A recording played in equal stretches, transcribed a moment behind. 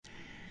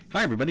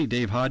Hi, everybody.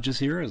 Dave Hodges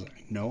here. As I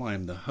know,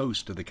 I'm the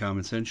host of the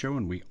Common Sense Show,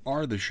 and we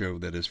are the show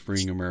that is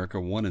freeing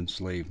America one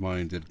enslaved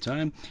mind at a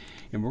time.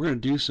 And we're going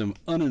to do some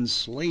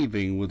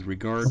unenslaving with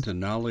regard to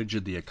knowledge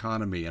of the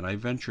economy. And I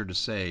venture to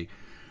say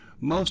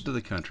most of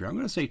the country, I'm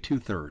going to say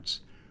two-thirds,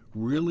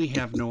 really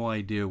have no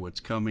idea what's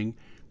coming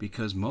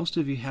because most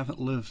of you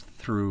haven't lived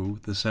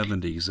through the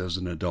 70s as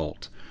an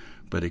adult.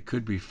 But it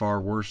could be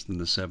far worse than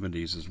the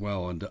 70s as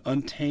well. And to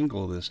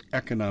untangle this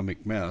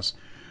economic mess,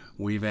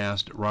 we've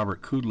asked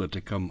Robert Kudla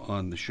to come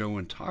on the show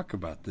and talk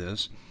about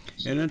this,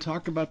 and then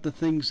talk about the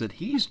things that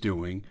he's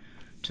doing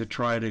to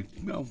try to,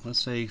 well, let's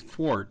say,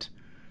 thwart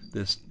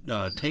this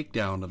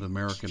takedown of the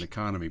American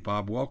economy.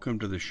 Bob, welcome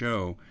to the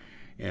show.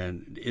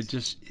 And it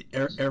just,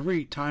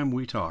 every time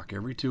we talk,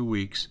 every 2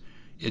 weeks,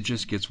 it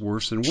just gets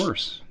worse and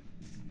worse.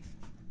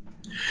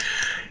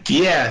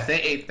 Yeah,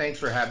 hey, thanks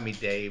for having me,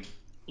 Dave.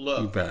 You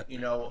Look, bet.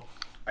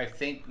 I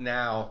think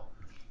now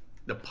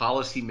the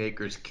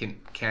policymakers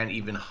can't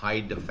even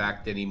hide the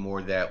fact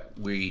anymore that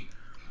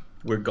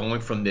we're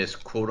going from this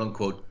quote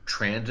unquote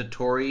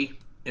transitory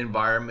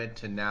environment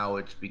to now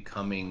it's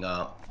becoming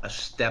a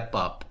step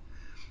up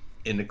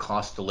in the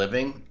cost of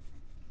living,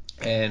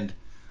 and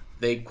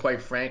they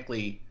quite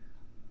frankly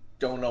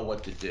don't know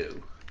what to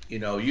do.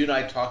 You and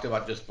I talked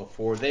about this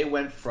before. They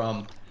went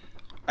from,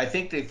 I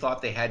think they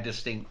thought they had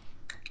this thing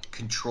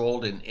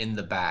controlled and in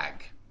the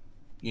bag.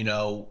 You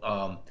know,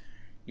 um,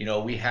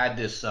 we had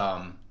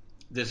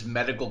this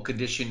medical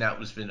condition that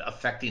was been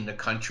affecting the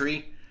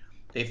country.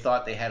 They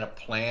thought they had a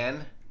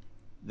plan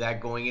that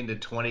going into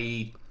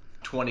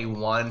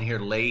 2021 here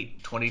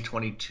late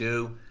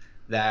 2022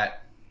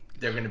 that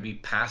they're going to be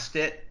past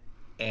it,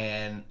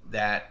 and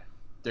that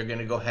they're going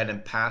to go ahead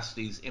and pass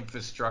these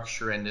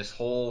infrastructure and this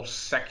whole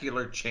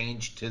secular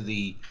change to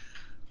the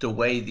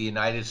way the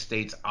United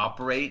States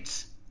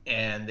operates,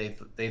 and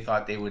they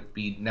thought they would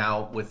be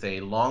now with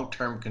a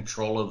long-term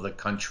control of the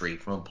country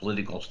from a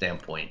political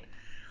standpoint.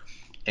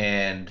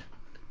 And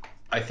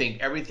I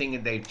think everything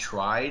that they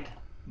tried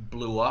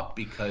blew up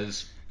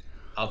because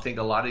I think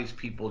a lot of these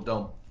people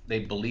don't they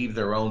believe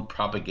their own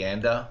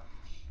propaganda,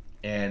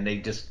 and they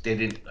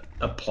didn't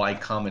apply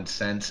common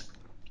sense,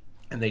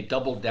 and they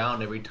doubled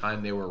down every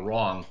time they were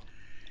wrong.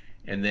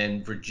 And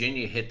then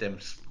Virginia hit them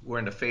square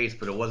in the face,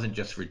 but it wasn't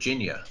just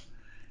Virginia.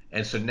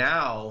 And so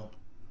now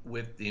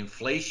with the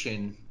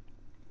inflation,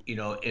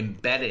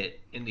 embedded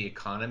in the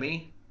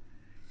economy,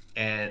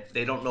 and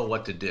they don't know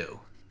what to do.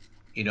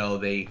 You know,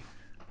 they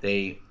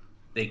they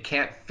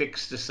can't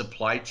fix the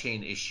supply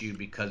chain issue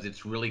because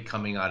it's really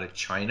coming out of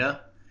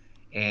China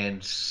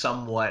and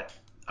somewhat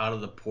out of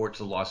the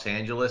ports of Los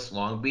Angeles,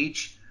 Long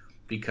Beach,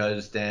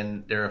 because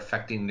then they're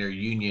affecting their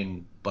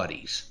union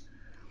buddies.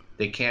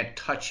 They can't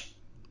touch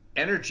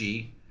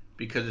energy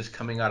because it's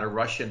coming out of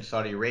Russia and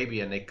Saudi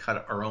Arabia, and they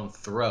cut our own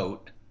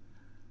throat.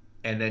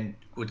 And then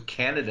with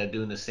Canada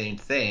doing the same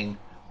thing,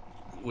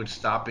 with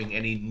stopping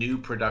any new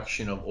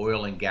production of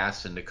oil and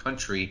gas in the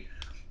country,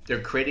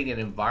 they're creating an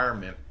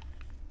environment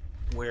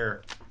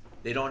where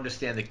they don't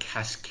understand the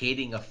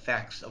cascading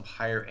effects of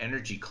higher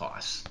energy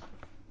costs.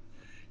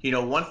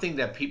 One thing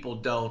that people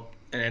don't,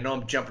 and I know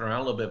I'm jumping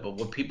around a little bit, but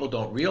what people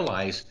don't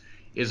realize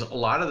is a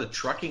lot of the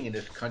trucking in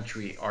this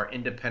country are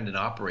independent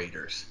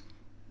operators.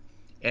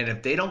 And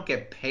if they don't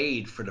get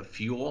paid for the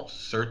fuel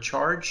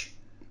surcharge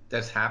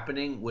that's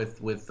happening with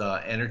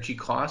energy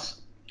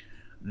costs,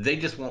 they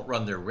just won't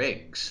run their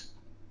rigs.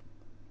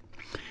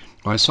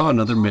 I saw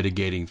another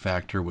mitigating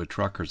factor with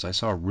truckers. I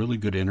saw a really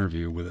good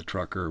interview with a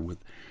trucker with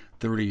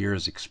 30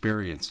 years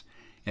experience,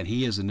 and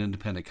he is an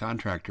independent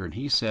contractor, and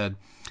he said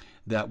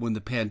that when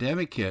the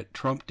pandemic hit,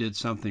 Trump did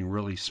something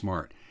really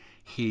smart.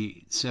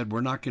 He said,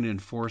 we're not going to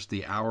enforce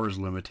the hours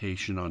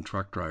limitation on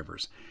truck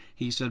drivers.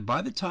 He said,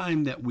 by the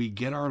time that we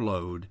get our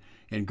load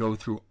and go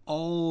through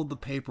all the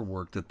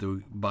paperwork that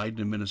the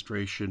Biden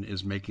administration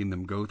is making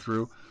them go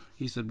through,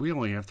 he said, we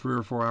only have 3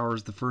 or 4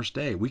 hours the first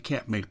day. We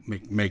can't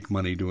make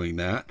money doing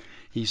that.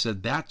 He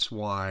said, that's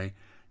why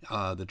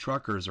the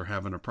truckers are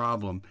having a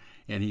problem.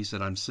 And he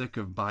said, I'm sick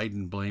of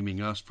Biden blaming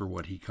us for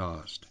what he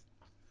caused.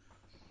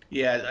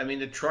 Yeah, I mean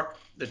the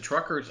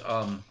truckers,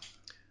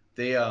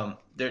 they're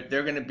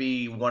going to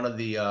be one of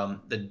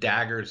the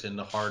daggers in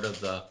the heart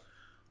of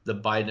the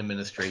Biden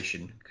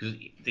administration, because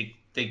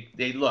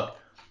they look,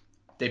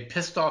 they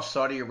pissed off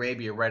Saudi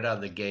Arabia right out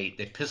of the gate.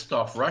 They pissed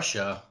off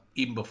Russia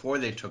even before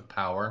they took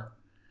power,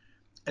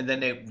 and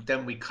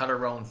then we cut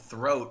our own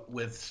throat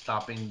with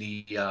stopping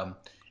the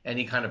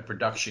any kind of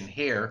production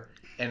here,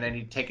 and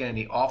then taking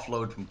any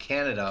offload from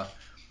Canada.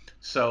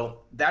 So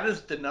that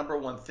is the number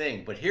one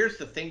thing. But here's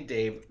the thing,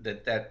 Dave,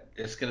 that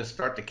is going to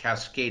start to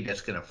cascade.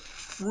 That's going to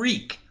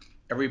freak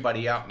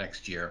everybody out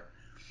next year.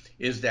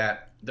 Is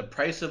that the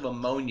price of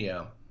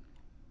ammonia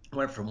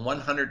went from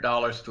 $100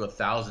 to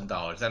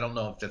 $1,000. I don't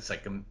know if that's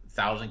like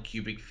 1,000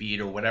 cubic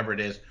feet or whatever it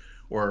is,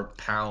 or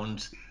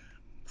pounds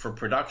for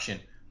production,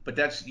 but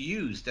that's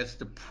used. That's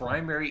the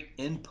primary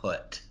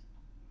input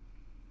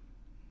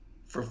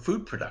for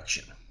food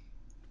production.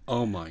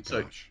 Oh my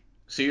So, gosh.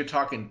 so you're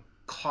talking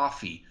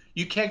coffee.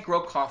 You can't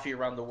grow coffee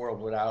around the world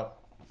without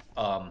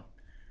um,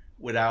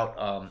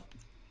 without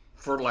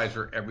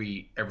fertilizer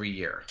every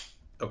year.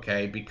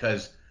 Okay,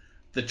 because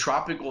the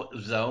tropical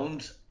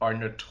zones are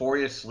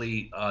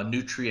notoriously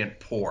nutrient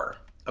poor.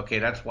 Okay,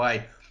 that's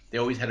why they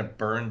always had to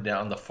burn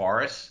down the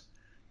forests.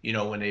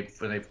 When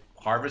they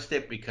harvest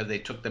it, because they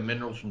took the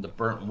minerals from the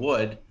burnt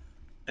wood,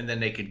 and then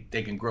they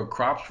can grow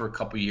crops for a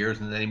couple of years,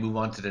 and then they move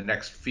on to the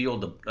next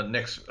field, the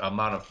next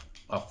amount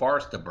of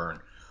forest to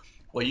burn.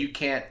 Well, you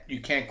can't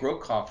grow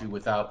coffee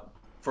without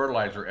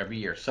fertilizer every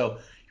year. So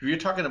if you're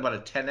talking about a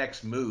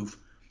 10x move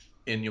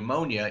in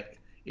ammonia,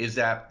 is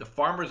that the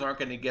farmers aren't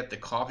going to get the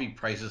coffee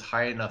prices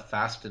high enough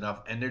fast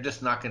enough, and they're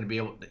just not going to be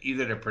able to,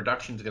 either their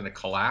production is going to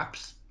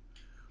collapse,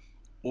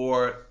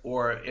 or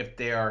if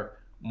they are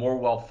more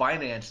well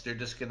financed, they're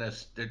just going to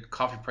their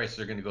coffee prices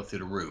are going to go through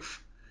the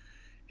roof.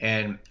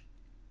 And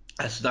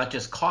that's not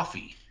just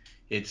coffee.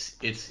 It's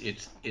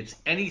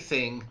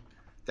anything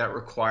that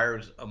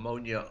requires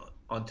ammonia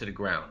onto the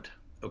ground.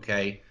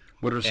 Okay.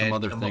 What are some And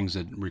other things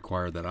that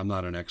require that? I'm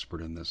not an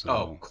expert in this at oh,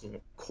 all.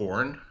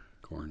 corn,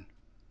 Corn.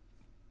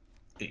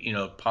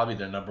 probably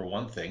the number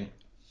one thing.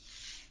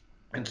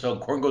 And so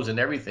corn goes in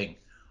everything,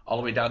 all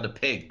the way down to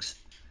pigs.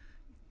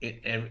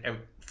 And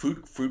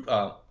food,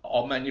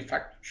 all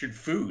manufactured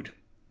food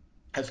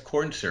has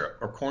corn syrup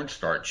or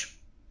cornstarch,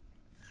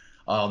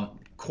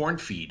 corn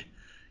feed.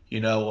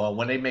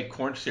 When they make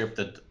corn syrup,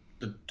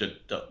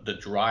 the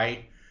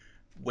dry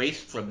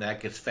waste from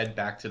that gets fed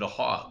back to the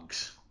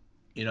hogs.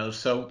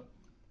 So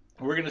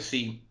we're going to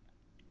see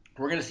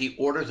we're going to see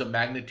orders of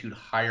magnitude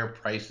higher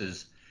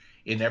prices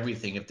in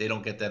everything if they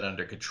don't get that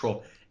under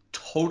control.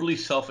 Totally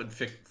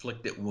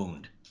self-inflicted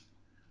wound.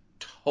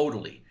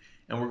 Totally.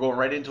 And we're going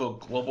right into a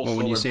global Well,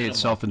 when you solar say it's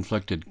minimum.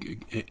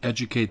 self-inflicted,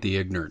 educate the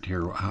ignorant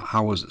here.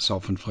 How is it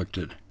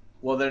self-inflicted?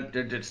 Well, they're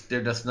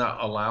just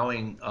not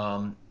allowing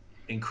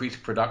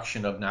increased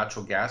production of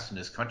natural gas in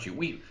this country.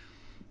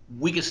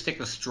 We can stick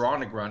a straw in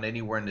the ground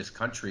anywhere in this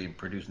country and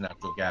produce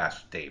natural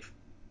gas, Dave.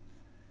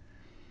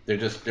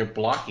 They're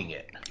blocking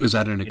it. Is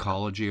that an You know,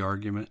 ecology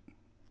argument?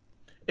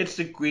 it's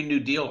the Green New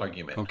Deal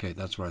argument. Okay,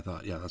 that's what I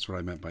thought. Yeah, that's what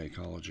I meant by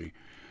ecology.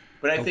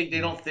 But I Oh, think they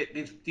don't think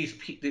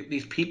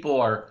these people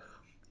are.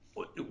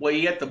 Well,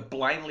 you got the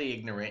blindly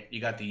ignorant, you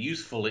got the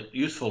useful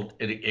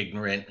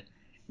ignorant,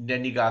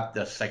 then you got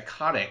the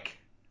psychotic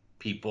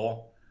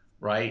people,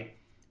 right?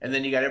 And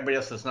then you got everybody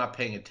else that's not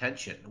paying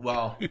attention.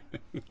 Well,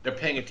 they're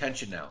paying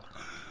attention now.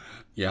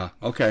 yeah.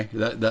 Okay,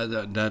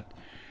 that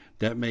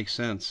makes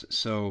sense.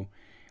 So,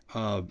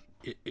 uh,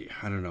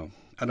 I don't know.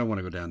 I don't want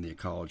to go down the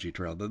ecology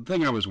trail. The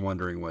thing I was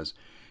wondering was,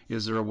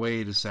 is there a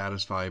way to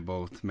satisfy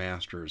both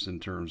masters in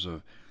terms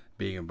of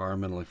being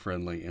environmentally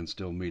friendly and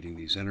still meeting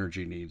these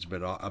energy needs?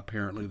 But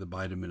apparently, the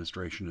Biden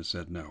administration has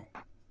said no.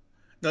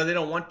 No, they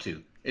don't want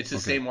to. It's the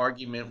Okay. same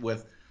argument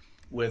with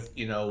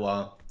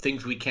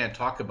things we can't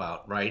talk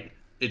about, right?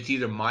 It's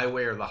either my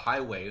way or the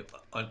highway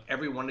on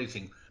every one of these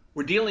things.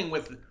 We're dealing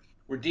with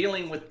we're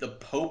dealing with the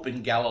Pope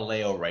and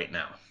Galileo right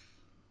now.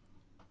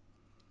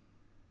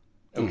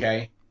 Mm,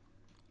 Okay,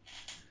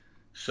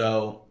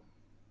 so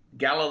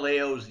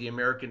Galileo is the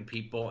American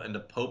people, and the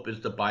Pope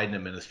is the Biden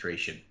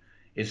administration.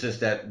 It's just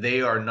that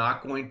they are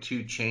not going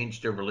to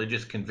change their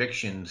religious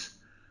convictions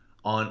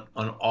on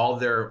all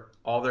their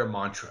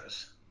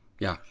mantras.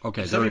 yeah.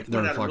 Okay. And They're somebody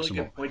they're pointed out a really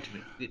inflexible. good point to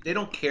me. They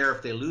don't care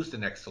if they lose the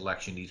next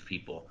election. These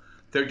people,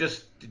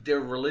 they're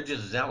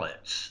religious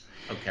zealots.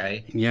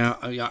 Okay. Yeah,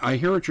 I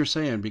hear what you're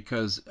saying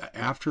because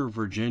after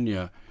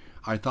Virginia,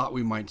 I thought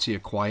we might see a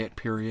quiet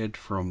period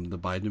from the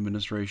Biden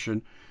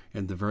administration,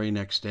 and the very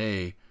next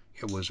day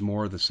it was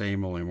more of the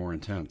same, only more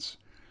intense.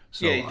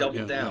 Yeah, So, he doubled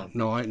yeah, yeah,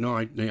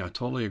 down. I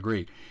totally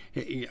agree.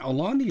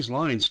 Along these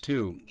lines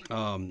too,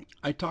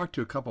 I talked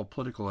to a couple of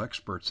political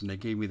experts, and they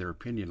gave me their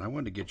opinion. I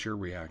wanted to get your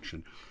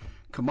reaction.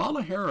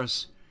 Kamala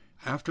Harris,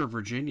 after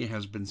Virginia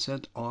has been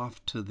sent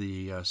off to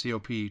the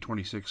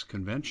COP26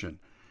 convention,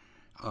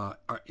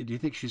 do you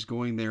think she's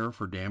going there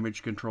for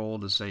damage control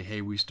to say,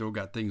 hey, we still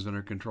got things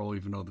under control,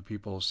 even though the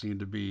people seem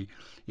to be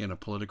in a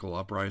political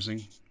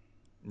uprising?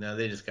 No,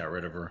 they just got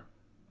rid of her.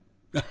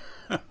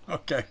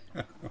 Okay.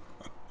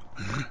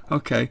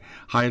 Okay.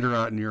 Hide her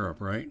out in Europe,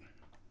 right?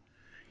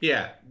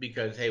 Yeah,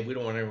 because hey, we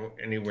don't want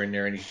anywhere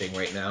near anything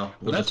right now.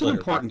 Well, We'll that's just an let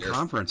her rot important there.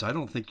 conference. I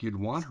don't think you'd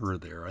want her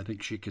there. I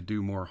think she could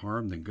do more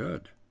harm than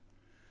good.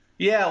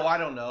 Yeah, well, I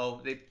don't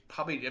know. They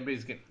probably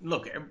everybody's gonna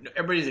look.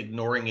 Everybody's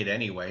ignoring it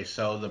anyway,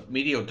 so the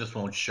media just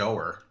won't show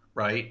her,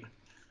 right?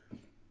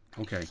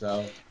 Okay. So,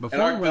 and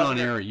Before we our went on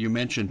governor, air, you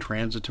mentioned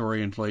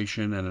transitory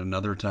inflation and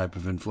another type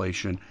of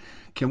inflation.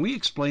 Can we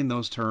explain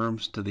those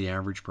terms to the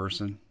average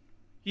person?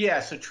 yeah.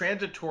 So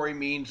transitory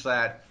means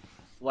that,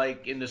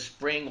 like in the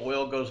spring,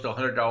 oil goes to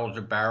 $100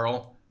 a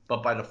barrel,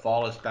 but by the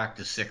fall, it's back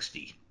to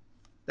 60.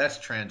 That's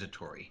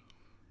transitory.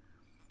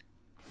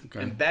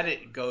 Okay. Embedded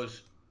it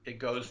goes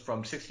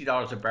from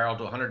 $60 a barrel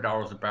to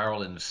 $100 a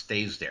barrel and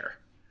stays there.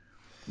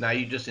 Now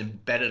you just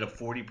embedded a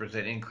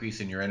 40% increase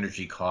in your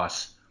energy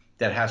costs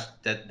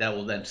that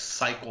will then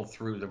cycle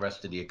through the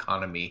rest of the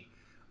economy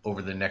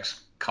over the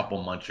next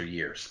couple months or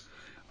years.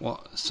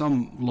 Well,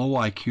 some low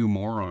IQ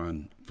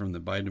moron from the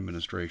Biden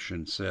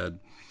administration said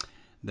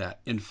that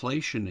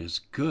inflation is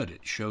good.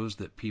 It shows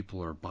that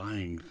people are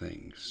buying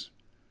things.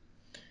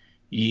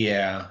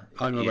 Yeah,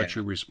 I'm going to yeah. let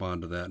you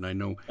respond to that. And I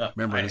know,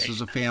 remember, this I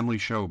is a family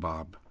show,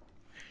 Bob.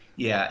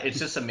 Yeah, it's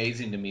just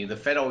amazing to me. The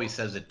Fed always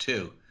says it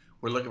too.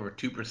 We're looking for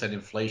 2%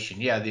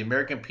 inflation. Yeah, the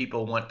American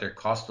people want their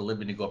cost of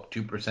living to go up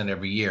 2%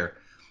 every year,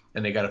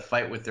 and they got to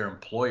fight with their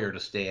employer to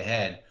stay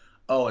ahead.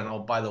 Oh,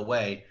 by the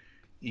way,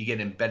 you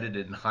get embedded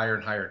in higher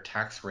and higher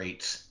tax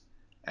rates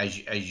as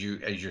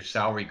your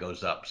salary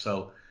goes up.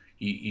 So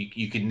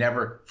you can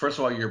never. First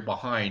of all, you're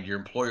behind. Your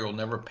employer will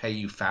never pay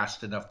you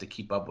fast enough to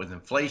keep up with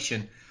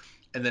inflation,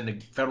 and then the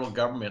federal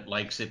government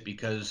likes it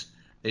because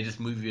they just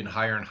move you in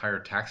higher and higher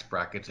tax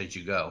brackets as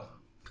you go.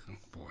 Oh,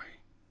 boy.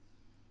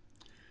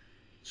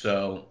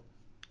 So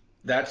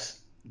that's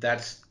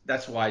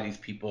why these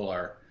people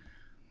are,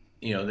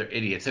 they're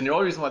idiots. And the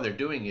only reason why they're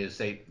doing is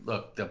they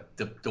look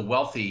the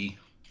wealthy,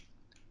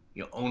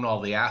 own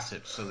all the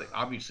assets, so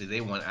obviously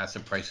they want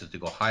asset prices to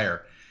go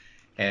higher.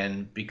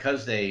 And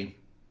because they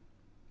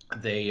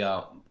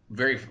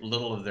very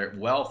little of their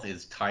wealth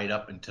is tied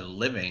up into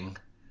living,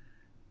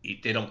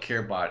 they don't care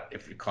about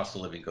if your cost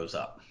of living goes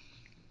up.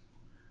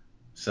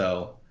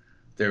 So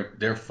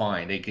they're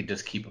fine. They could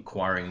just keep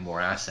acquiring more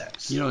You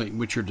assets. know,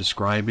 what you're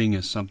describing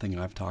is something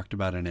I've talked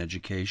about in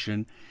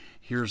education.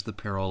 Here's the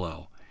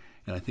parallel,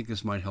 and I think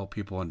this might help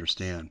people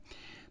understand.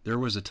 There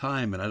was a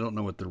time, and I don't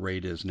know what the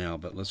rate is now,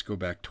 but let's go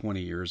back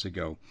 20 years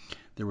ago.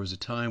 There was a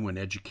time when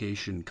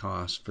education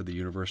costs for the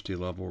university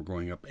level were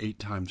going up 8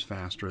 times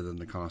faster than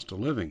the cost of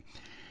living.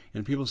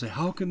 And people say,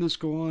 how can this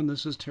go on?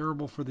 This is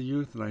terrible for the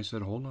youth. And I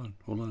said, hold on,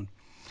 hold on.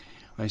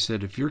 I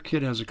said, if your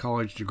kid has a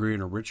college degree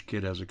and a rich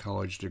kid has a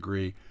college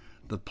degree,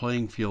 the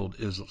playing field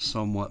is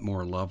somewhat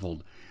more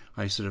leveled.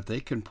 I said, if they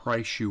can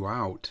price you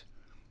out,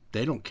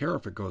 they don't care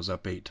if it goes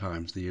up 8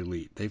 times the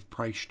elite. They've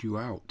priced you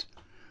out.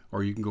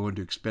 Or you can go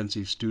into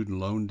expensive student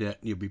loan debt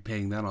and you'll be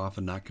paying that off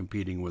and not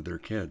competing with their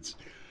kids.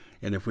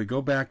 And if we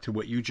go back to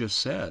what you just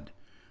said,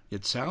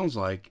 it sounds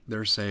like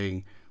they're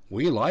saying,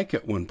 we like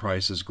it when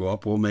prices go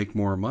up, we'll make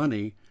more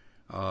money,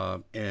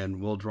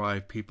 and we'll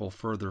drive people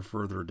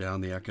further down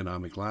the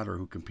economic ladder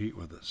who compete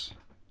with us.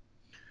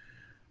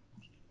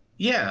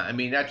 Yeah, I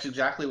mean that's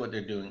exactly what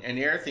they're doing. And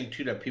the other thing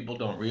too that people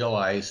don't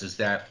realize is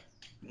that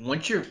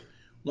once you're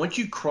once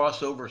you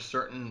cross over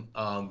certain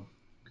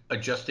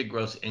adjusted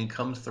gross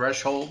income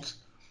thresholds,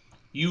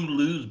 you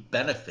lose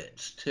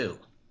benefits too.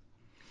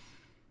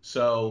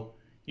 So,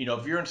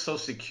 if you're in Social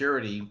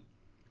Security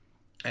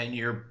and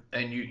you're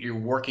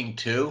working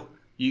too,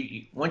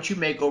 once you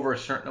make over a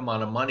certain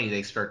amount of money,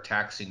 they start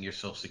taxing your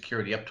Social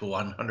Security up to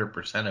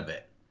 100% of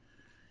it.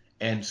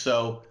 And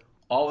so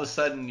all of a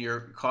sudden your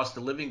cost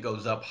of living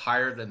goes up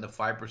higher than the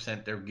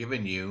 5% they're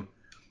giving you,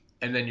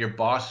 and then your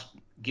boss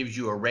gives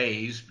you a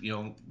raise,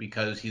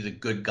 because he's a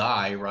good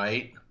guy,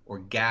 right? Or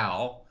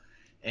gal.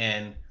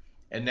 And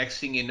next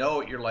thing you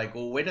know, you're like,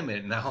 well, wait a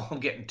minute, now I'm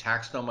getting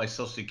taxed on my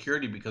Social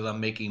Security because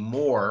I'm making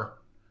more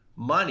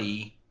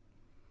money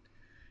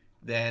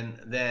than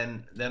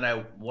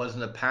I was in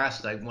the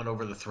past. I went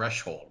over the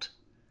threshold.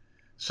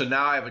 So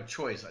now I have a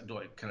choice. Do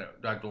I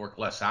have to work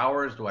less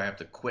hours? Do I have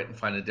to quit and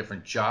find a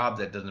different job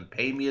that doesn't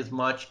pay me as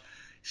much?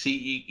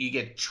 See, you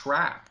get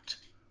trapped.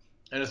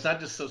 And it's not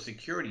just Social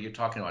Security. You're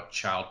talking about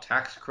child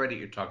tax credit.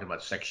 You're talking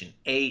about Section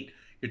 8.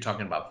 You're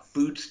talking about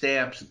food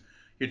stamps.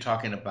 You're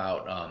talking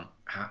about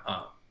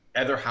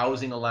other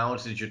housing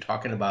allowances. You're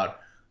talking about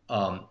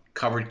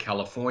covered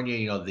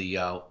California. The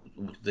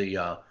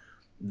uh,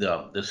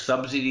 the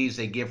subsidies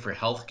they give for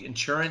health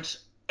insurance.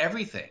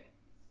 Everything,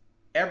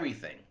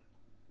 everything.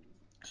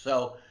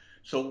 So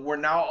we're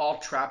now all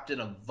trapped in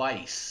a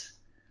vice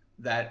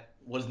that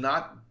was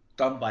not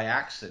done by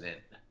accident.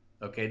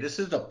 Okay, this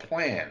is a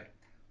plan.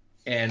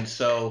 And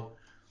so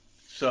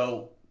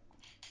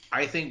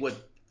I think what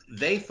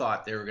they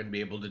thought they were going to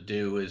be able to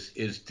do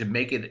is to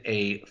make it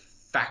a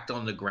fact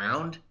on the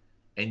ground,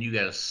 and you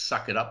got to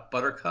suck it up,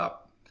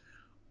 Buttercup.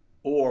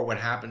 Or what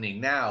happening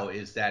now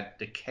is that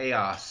the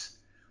chaos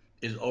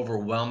is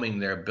overwhelming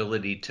their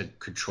ability to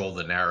control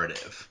the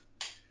narrative,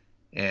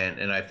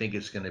 and I think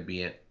it's going to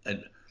be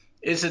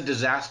it's a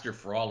disaster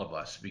for all of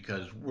us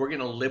because we're going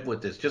to live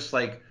with this, just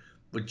like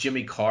with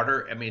Jimmy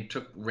Carter. I mean, it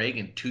took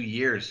Reagan 2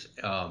 years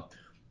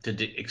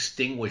to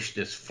extinguish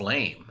this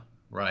flame,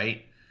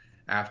 right?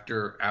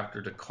 After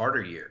the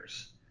Carter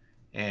years,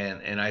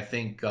 and I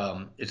think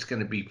it's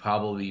going to be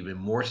probably even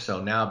more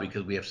so now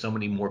because we have so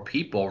many more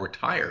people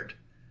retired.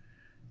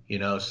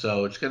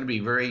 So it's going to be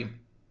very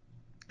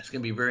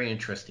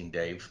interesting,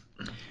 Dave.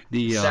 It's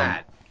The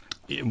sad.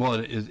 well,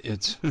 it's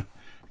it's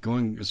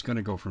going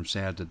to go from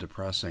sad to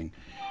depressing,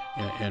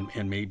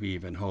 and maybe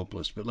even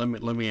hopeless. But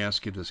let me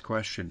ask you this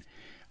question.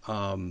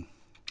 Um,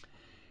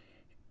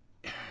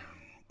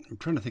 I'm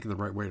trying to think of the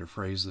right way to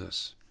phrase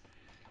this.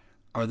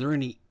 Are there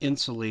any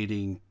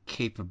insulating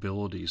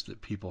capabilities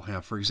that people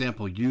have? For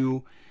example,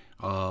 you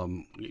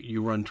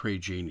run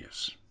Trade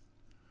Genius,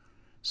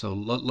 so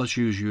let's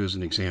use you as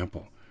an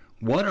example.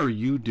 What are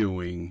you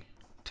doing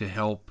to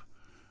help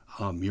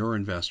your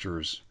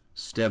investors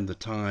stem the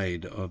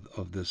tide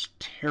of this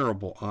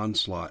terrible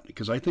onslaught?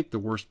 Because I think the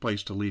worst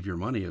place to leave your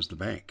money is the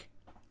bank.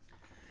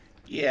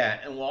 Yeah,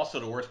 and well, also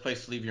the worst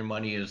place to leave your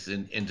money is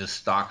into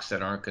stocks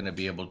that aren't going to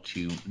be able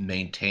to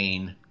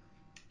maintain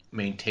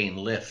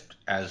lift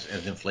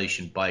as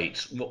inflation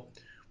bites. Well,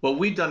 what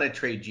we've done at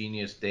Trade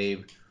Genius,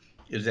 Dave,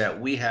 is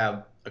that we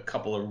have a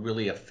couple of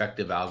really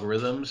effective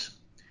algorithms,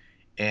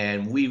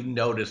 and we've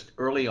noticed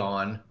early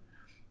on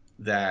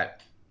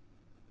that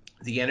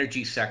the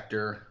energy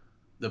sector,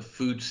 the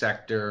food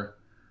sector,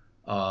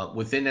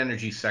 within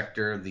energy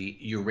sector, the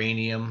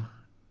uranium,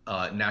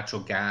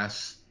 natural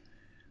gas,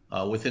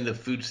 within the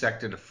food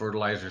sector, the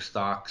fertilizer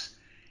stocks,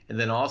 and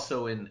then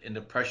also in the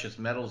precious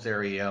metals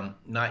area,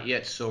 not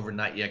yet silver,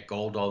 not yet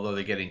gold, although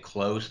they're getting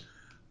close,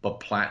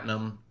 but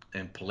platinum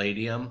and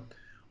palladium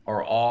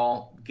are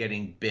all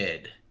getting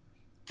bid.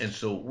 And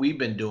so what we've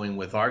been doing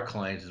with our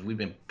clients is we've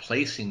been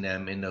placing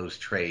them in those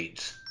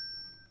trades,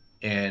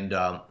 and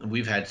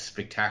we've had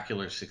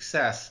spectacular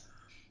success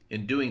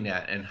in doing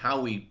that. And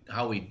how we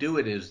do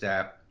it is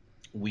that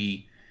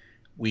we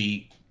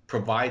we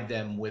provide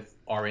them with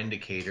our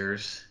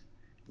indicators.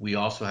 We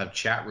also have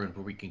chat rooms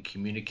where we can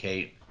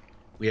communicate.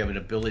 We have an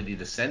ability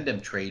to send them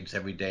trades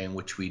every day, in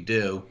which we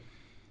do,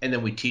 and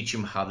then we teach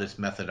them how this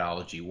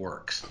methodology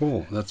works.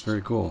 Cool. That's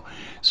very cool.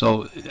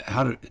 So,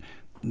 how do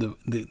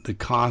the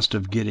cost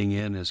of getting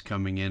in is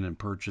coming in and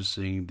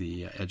purchasing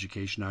the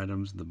education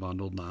items, the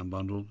bundled,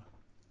 non-bundled?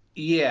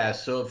 Yeah,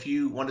 so if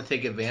you want to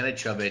take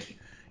advantage of it,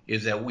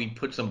 is that we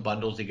put some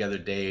bundles together,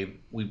 Dave.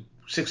 We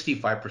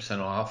 65%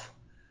 off.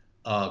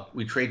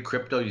 We trade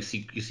crypto. You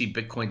see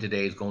Bitcoin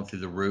today is going through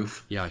the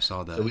roof. Yeah, I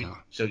saw So that. we Yeah.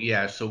 so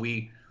yeah, so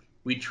we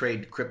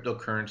trade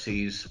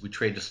cryptocurrencies, we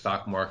trade the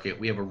stock market.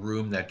 We have a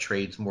room that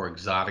trades more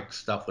exotic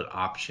stuff with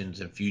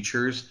options and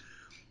futures,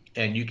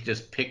 and you can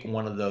just pick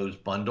one of those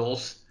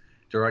bundles.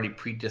 They're already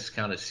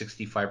pre-discounted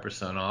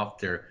 65% off.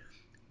 They're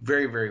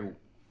very, very,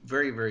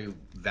 very, very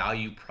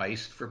value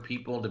priced for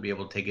people to be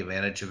able to take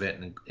advantage of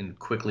it and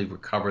quickly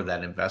recover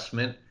that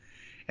investment.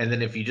 And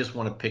then if you just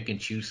want to pick and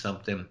choose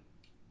something,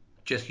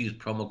 just use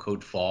promo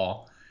code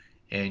FALL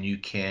and you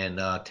can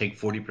take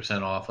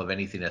 40% off of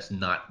anything that's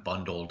not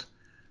bundled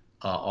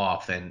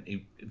off. And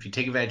if you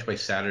take advantage by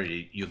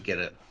Saturday, you'll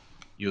get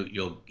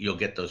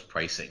those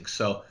pricing.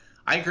 So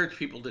I encourage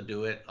people to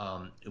do it.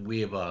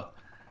 We've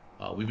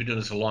been doing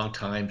this a long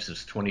time,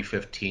 since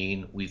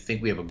 2015. We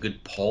think we have a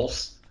good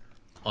pulse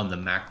on the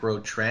macro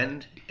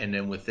trend, and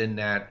then within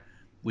that,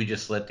 we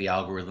just let the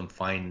algorithm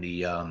find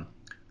the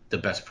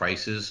best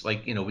prices.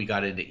 Like, we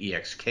got into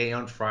EXK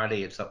on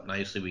Friday, it's up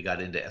nicely. We got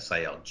into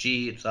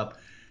SILG, it's up.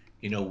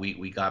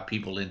 We got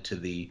people into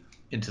the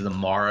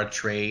Mara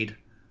trade,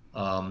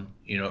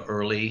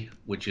 early,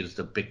 which is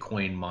the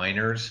Bitcoin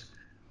miners.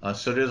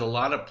 So there's a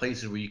lot of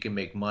places where you can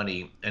make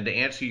money. And to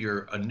answer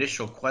your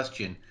initial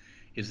question,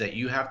 is that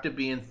you have to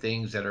be in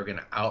things that are going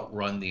to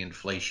outrun the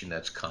inflation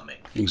that's coming.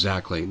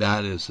 Exactly.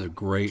 That is a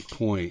great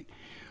point.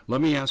 Let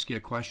me ask you a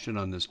question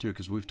on this too,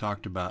 because we've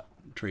talked about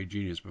Trade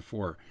Genius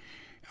before.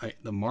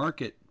 The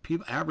market,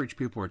 people, average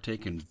people are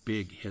taking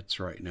big hits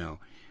right now.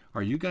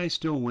 Are you guys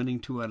still winning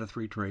 2 out of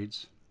 3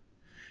 trades?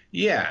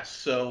 Yeah.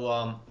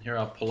 So here,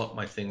 I'll pull up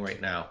my thing right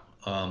now.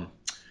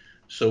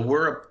 So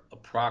we're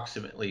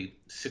approximately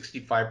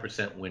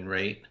 65% win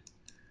rate.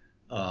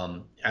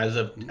 As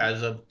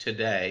of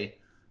today,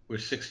 we're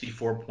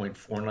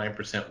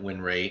 64.49% win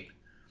rate.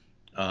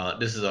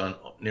 This is on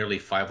nearly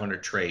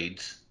 500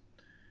 trades,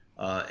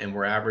 and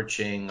we're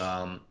averaging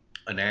an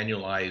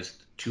annualized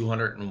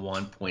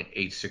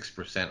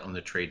 201.86% on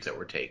the trades that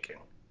we're taking.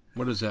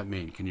 What does that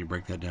mean? Can you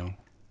break that down?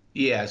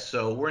 Yeah,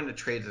 so we're in the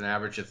trades an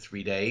average of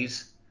 3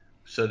 days.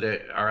 So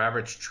that our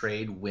average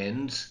trade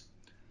wins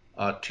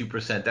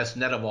 2%. That's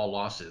net of all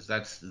losses.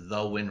 That's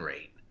the win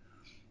rate,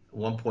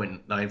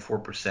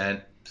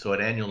 1.94%. So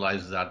it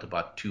annualizes out to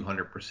about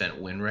 200%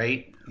 win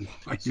rate.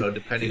 So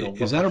depending on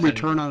Is what that a percentage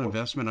return of on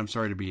investment? I'm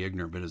sorry to be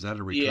ignorant, but is that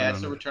a return yeah, it's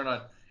on a it?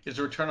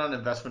 return on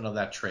investment of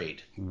that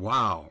trade.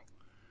 Wow.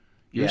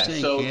 You're Yeah,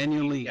 saying so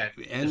annually yeah,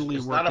 annually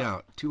it's not worked a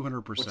out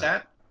what's 200%.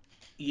 that?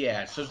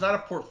 Yeah, so it's not a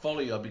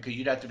portfolio because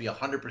you'd have to be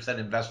 100%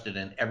 invested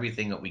in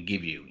everything that we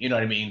give you. You know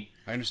what I mean?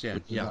 I understand.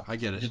 Which is Yeah, not I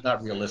get which it. is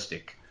not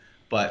realistic.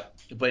 But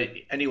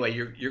anyway,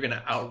 you're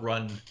gonna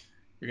outrun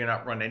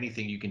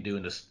anything you can do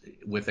in this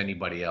with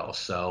anybody else.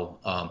 So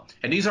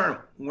and these aren't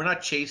we're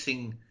not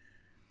chasing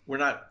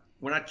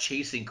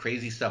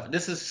crazy stuff. And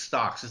this is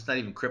stocks. It's not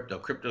even crypto.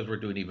 Cryptos we're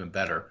doing even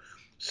better.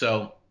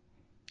 So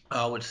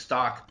with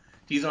stock,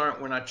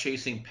 we're not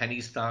chasing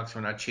penny stocks.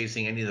 We're not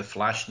chasing any of the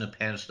flash in the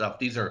pan stuff.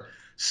 These are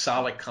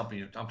solid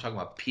companies. I'm talking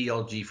about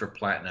PLG for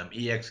platinum,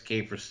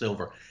 EXK for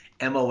silver,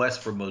 MOS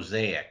for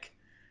mosaic.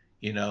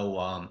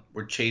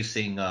 We're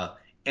chasing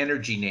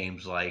energy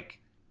names like,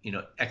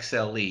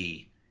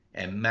 XLE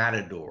and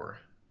Matador,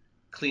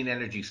 clean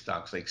energy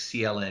stocks like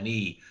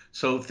CLNE.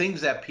 So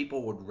things that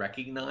people would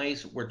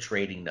recognize, we're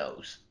trading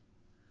those.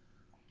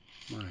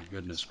 My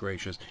goodness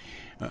gracious.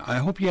 I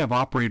hope you have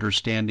operators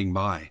standing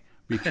by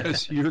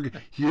because you're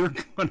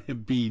going to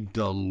be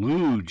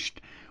deluged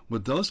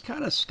with those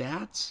kind of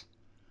stats.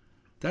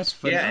 That's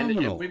Yeah, and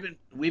phenomenal.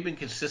 we've been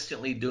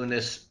consistently doing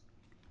this,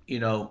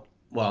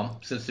 well,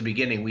 since the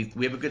beginning.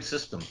 We have a good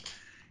system.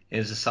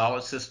 It's a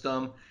solid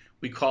system.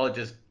 We call it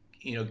just,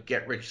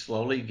 get rich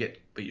slowly,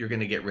 but you're going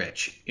to get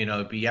rich.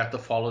 But you have to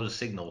follow the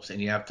signals, and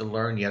you have to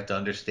learn, you have to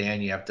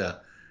understand, you have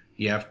to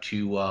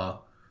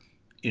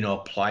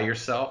apply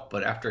yourself.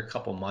 But after a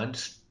couple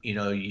months,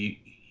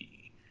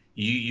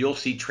 you'll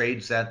see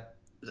trades that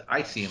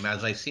I see them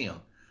as I see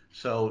them.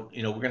 So,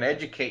 we're going to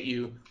educate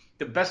you.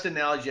 The best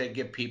analogy I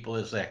give people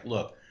is like,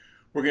 look,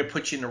 we're going to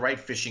put you in the right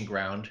fishing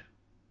ground.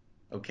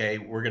 Okay.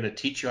 We're going to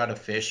teach you how to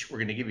fish. We're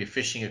going to give you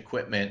fishing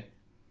equipment,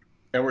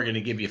 and we're going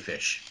to give you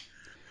fish.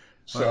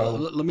 So,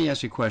 Let me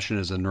ask you a question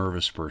as a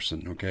nervous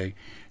person, okay?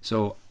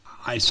 So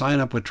I sign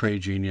up with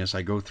Trade Genius.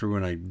 I go through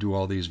and I do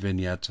all these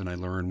vignettes and I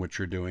learn what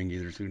you're doing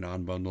either through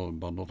non-bundle and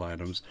bundled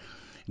items.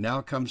 Now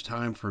it comes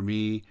time for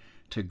me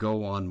to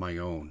go on my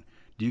own.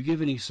 Do you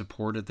give any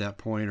support at that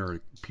point, or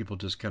are people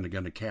just kind of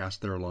going to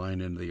cast their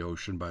line into the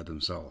ocean by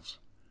themselves?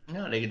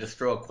 they can just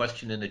throw a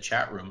question in the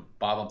chat room.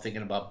 Bob, I'm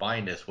thinking about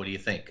buying this. What do you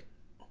think?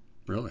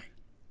 Really?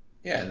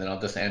 Yeah, and then I'll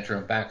just answer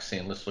them back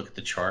saying, let's look at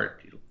the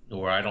chart,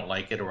 or I don't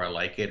like it, or I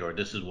like it, or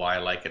this is why I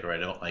like it, or I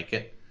don't like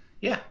it.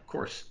 Yeah, of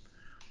course.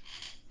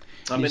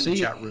 I'm You in the say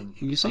chat room.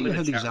 you say I'm you in the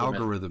have these chat room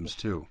as algorithms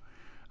too.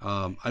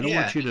 I don't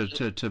yeah. want you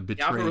to The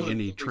betray algorithms any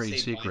only trade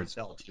say buy and secrets.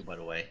 sell too, by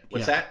the way.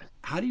 What's Yeah, that?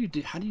 how do you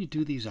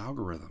do these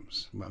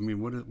algorithms? I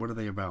mean, what are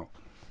they about?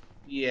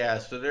 Yeah,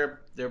 so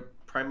they're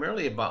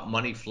primarily about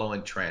money flow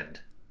and trend.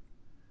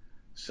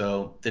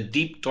 So the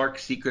deep dark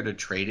secret of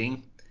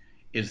trading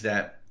is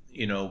that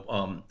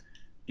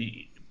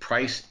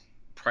price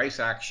price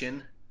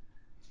action,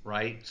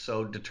 right?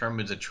 So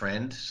determines a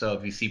trend. So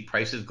if you see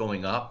prices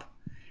going up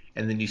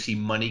and then you see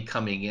money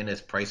coming in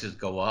as prices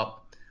go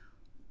up,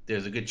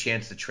 there's a good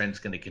chance the trend's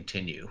going to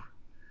continue.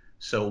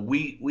 So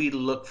we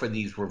look for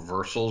these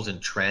reversals in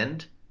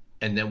trend,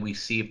 and then we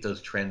see if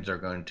those trends are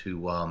going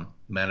to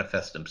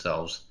manifest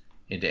themselves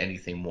into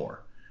anything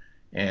more.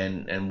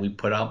 And we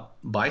put out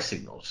buy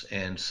signals.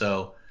 And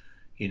so,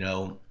 you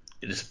know,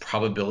 it is a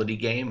probability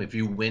game. If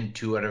you win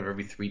 2 out of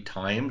every 3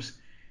 times,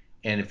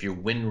 and if your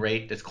win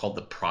rate, that's called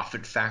the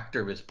profit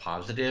factor, is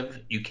positive,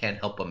 you can't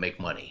help but make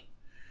money.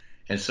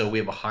 And so we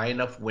have a high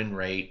enough win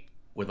rate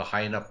with a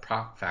high enough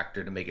profit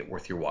factor to make it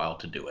worth your while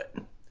to do it.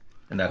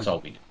 And that's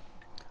all we do.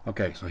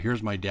 Okay, so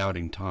here's my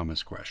doubting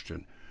Thomas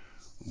question.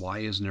 Why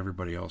isn't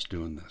everybody else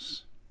doing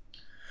this?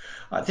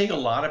 I think a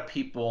lot of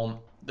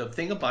people, the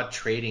thing about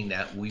trading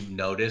that we've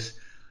noticed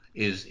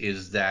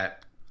is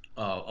that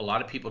a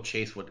lot of people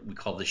chase what we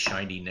call the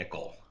shiny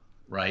nickel,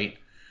 right?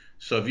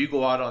 So if you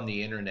go out on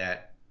the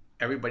internet,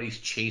 everybody's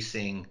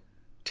chasing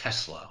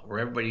Tesla, or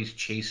everybody's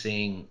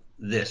chasing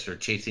this or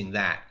chasing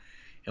that.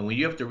 And what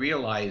you have to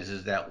realize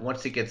is that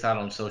once it gets out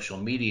on social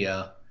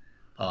media,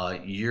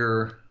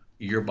 you're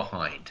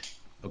behind,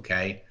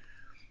 okay?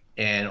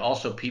 And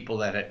also, people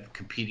that have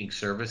competing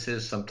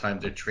services,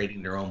 sometimes they're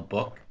trading their own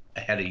book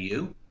ahead of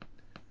you.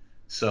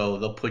 So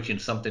they'll put you in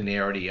something they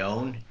already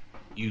own.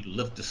 You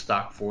lift the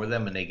stock for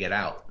them and they get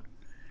out.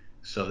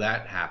 So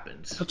that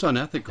happens. That's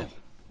unethical.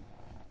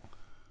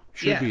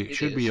 Yeah, it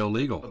Should be is.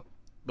 illegal.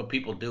 But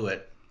people do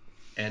it.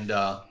 And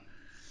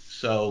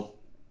so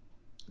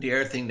the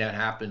other thing that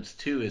happens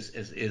too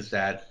is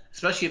that,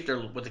 especially if they're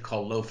what they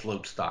call low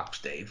float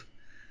stocks, Dave.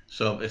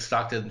 So if a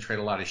stock doesn't trade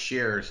a lot of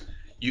shares,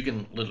 you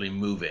can literally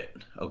move it.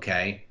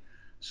 Okay.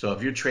 So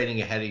if you're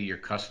trading ahead of your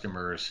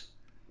customers,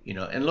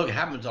 and look, it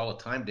happens all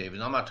the time, David.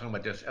 And I'm not talking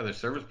about just other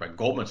service providers.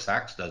 Goldman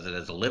Sachs does it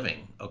as a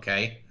living.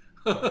 Okay.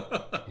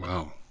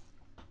 Wow.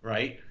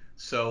 Right.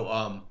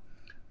 So,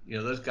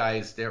 those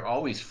guys, they're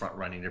always front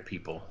running their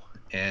people,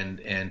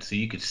 and so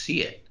you could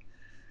see it.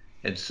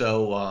 And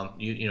so,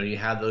 you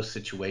have those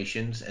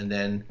situations, and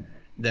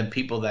then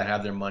people that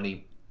have their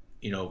money,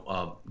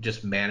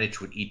 just managed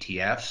with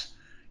ETFs.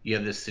 You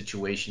have this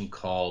situation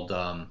called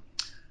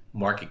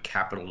market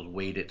capital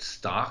weighted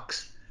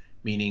stocks,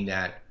 meaning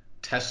that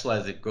Tesla,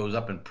 as it goes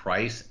up in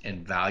price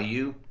and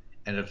value,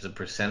 and as a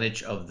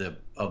percentage of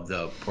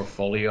the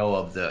portfolio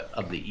of the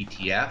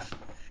ETF,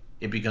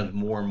 it becomes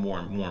more and more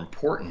and more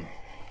important.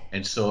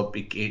 And so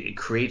it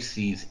creates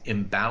these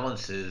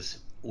imbalances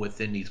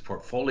within these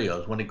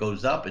portfolios. When it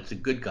goes up, it's a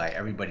good guy.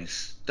 Everybody's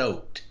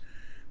stoked.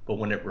 But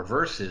when it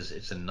reverses,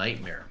 it's a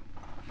nightmare.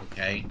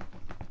 Okay.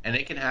 And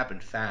it can happen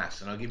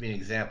fast. And I'll give you an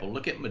example.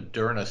 Look at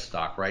Moderna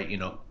stock, right?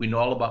 We know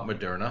all about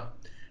Moderna,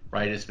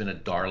 right? It's been a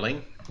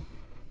darling.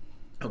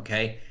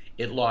 Okay.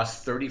 It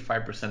lost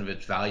 35% of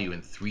its value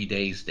in 3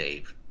 days,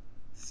 Dave.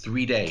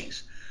 3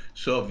 days.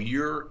 So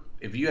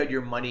if you had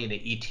your money in an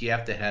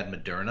ETF that had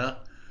Moderna,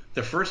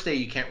 the first day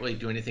you can't really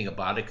do anything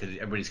about it because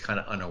everybody's kind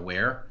of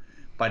unaware.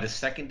 By the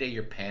second day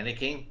you're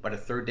panicking. By the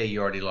third day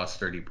you already lost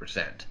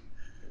 30%.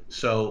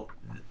 So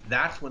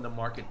that's when the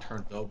market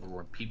turns over,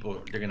 when people,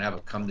 they're going to have a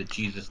come to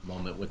Jesus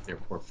moment with their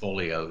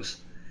portfolios.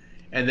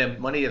 And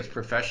then money that's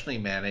professionally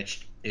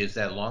managed is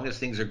that as long as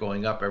things are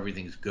going up,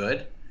 everything's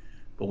good.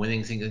 But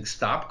when things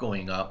stop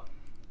going up,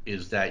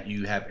 is that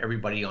you have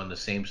everybody on the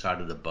same side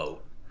of the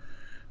boat.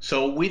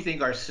 So we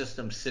think our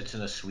system sits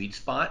in a sweet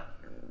spot.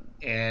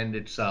 and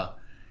it's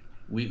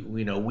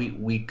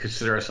we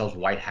consider ourselves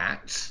white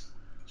hats,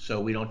 so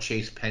we don't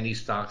chase penny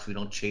stocks, we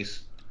don't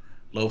chase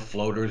low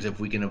floaters if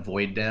we can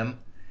avoid them.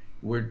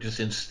 We're just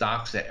in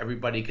stocks that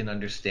everybody can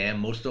understand.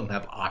 Most of them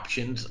have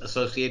options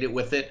associated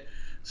with it,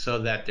 so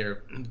that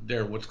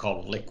they're what's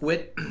called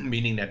liquid,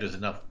 meaning that there's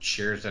enough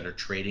shares that are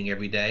trading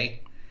every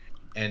day,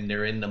 and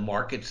they're in the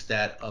markets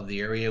that of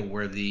the area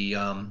where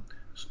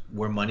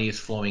money is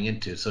flowing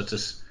into. So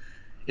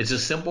it's a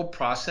simple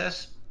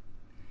process.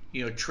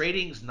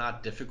 Trading's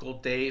not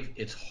difficult, Dave.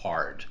 It's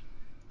hard.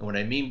 And what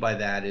I mean by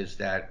that is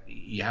that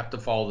you have to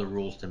follow the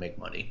rules to make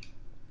money.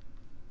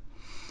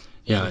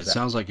 Simple Yeah, as it that.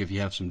 sounds like if you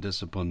have some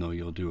discipline, though,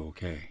 you'll do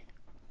okay.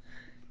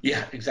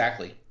 Yeah,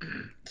 exactly.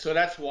 So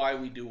that's why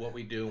we do what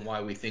we do and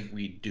why we think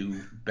we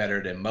do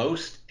better than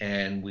most,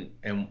 and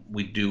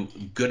we do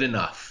good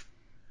enough.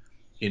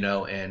 And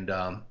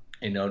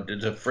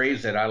there's a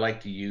phrase that I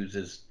like to use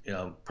is,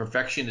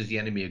 perfection is the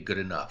enemy of good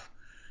enough.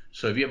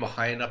 So if you have a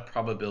high enough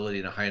probability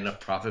and a high enough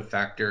profit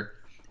factor,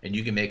 and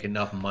you can make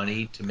enough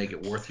money to make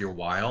it worth your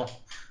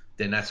while,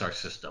 then that's our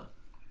system.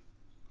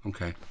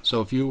 Okay.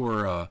 So if you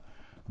were a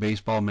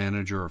baseball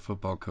manager or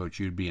football coach,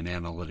 you'd be an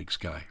analytics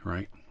guy,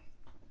 right?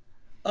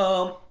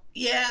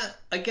 Yeah,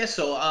 I guess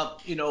so.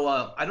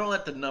 I don't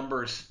let the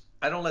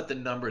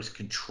numbers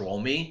control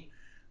me,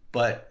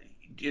 but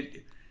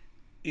it,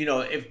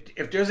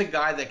 if there's a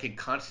guy that can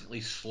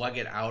constantly slug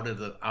it out of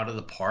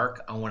the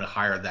park, I want to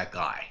hire that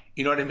guy.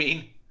 You know what I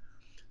mean?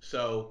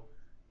 So,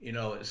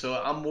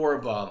 so I'm more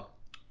of a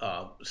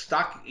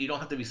stock. You don't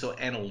have to be so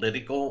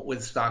analytical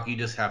with stock. You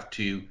have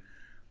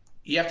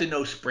to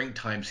know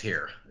springtime's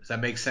here. Does that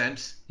make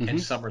sense? And Mm-hmm.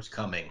 summer's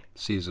coming.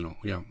 Seasonal.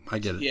 Yeah, I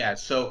get it. Yeah.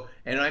 So,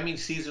 and I mean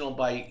seasonal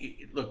by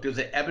look. There's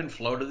an ebb and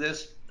flow to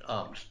this.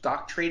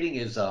 Stock trading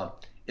is a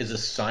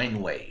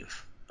sine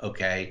wave.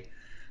 Okay.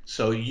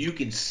 So you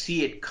can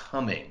see it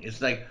coming.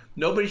 It's like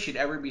nobody should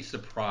ever be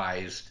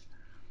surprised,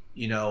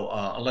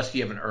 unless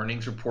you have an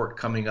earnings report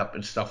coming up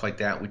and stuff like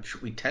that,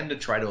 which we tend to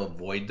try to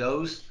avoid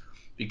those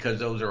because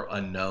those are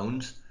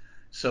unknowns.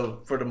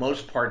 So for the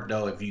most part,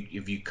 though, if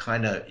you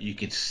kind of you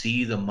can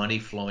see the money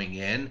flowing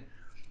in,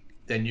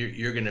 then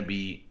you're gonna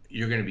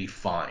be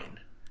fine.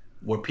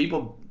 The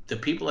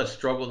people that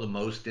struggle the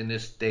most in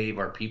this, Dave,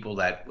 are people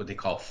that what they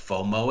call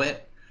FOMO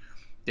it.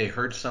 They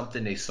heard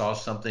something, they saw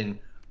something,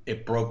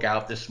 it broke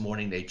out this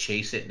morning, they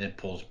chase it and it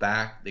pulls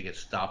back, they get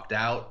stopped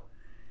out,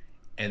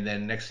 and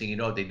then next thing you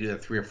know, they do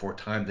that 3 or 4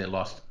 times, they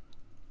lost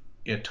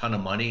a ton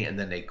of money and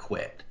then they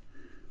quit.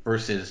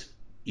 Versus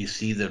you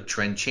see the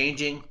trend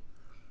changing,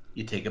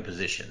 you take a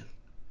position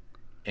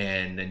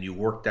and then you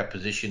work that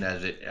position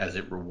as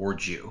it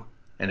rewards you.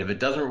 And if it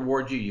doesn't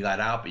reward you, you got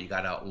out, but you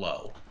got out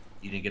low.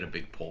 You didn't get a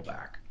big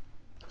pullback.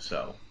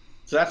 So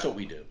that's what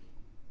we do.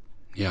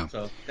 Yeah,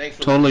 So thanks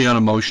for totally listening.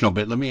 unemotional.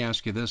 But let me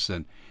ask you this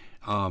then: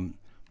 um,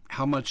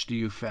 how much do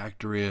you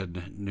factor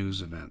in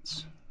news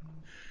events?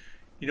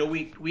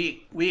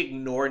 We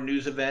ignore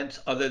news events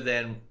other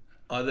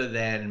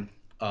than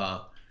uh,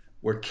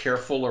 we're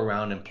careful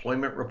around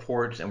employment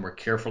reports and we're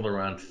careful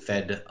around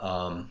Fed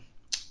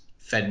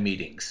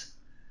meetings.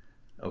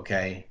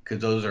 Okay, because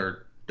those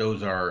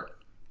are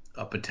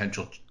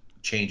potential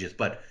changes.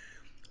 But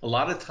a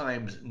lot of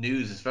times,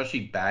 news, especially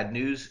bad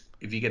news,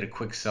 if you get a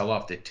quick sell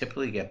off, they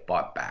typically get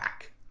bought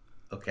back.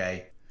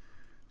 Okay,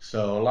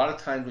 so a lot of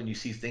times when you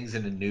see things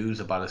in the news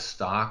about a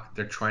stock,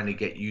 they're trying to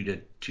get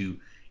you to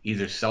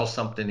either sell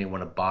something they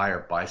want to buy or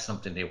buy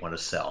something they want to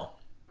sell.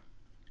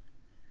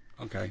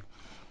 Okay,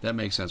 that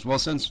makes sense. Well,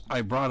 since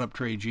I brought up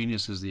Trade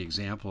Genius as the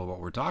example of what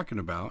we're talking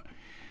about,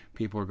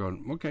 people are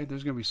going, okay,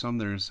 there's going to be some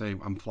there and say,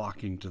 I'm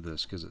flocking to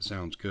this because it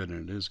sounds good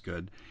and it is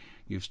good.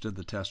 You've stood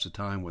the test of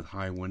time with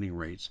high winning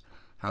rates.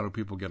 How do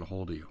people get a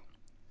hold of you?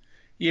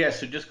 Yeah,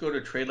 so just go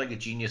to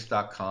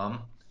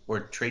tradelikeagenius.com or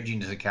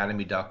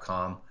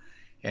tradegeniusacademy.com,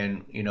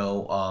 and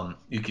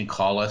you can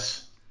call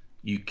us,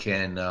 you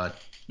can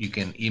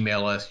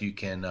email us, you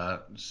can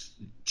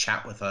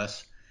chat with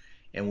us,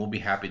 and we'll be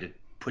happy to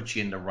put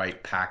you in the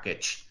right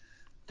package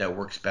that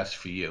works best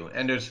for you.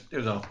 And there's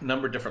a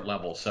number of different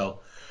levels, so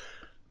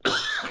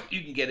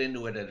you can get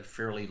into it at a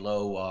fairly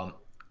low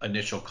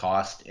initial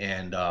cost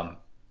and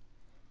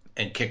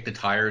kick the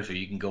tires, or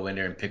you can go in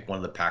there and pick one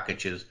of the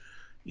packages.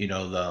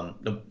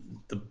 The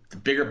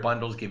bigger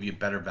bundles give you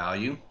better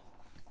value,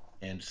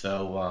 and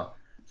so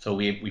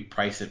we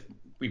price it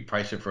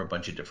for a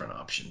bunch of different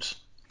options.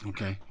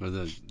 Okay, well,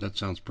 that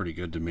sounds pretty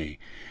good to me.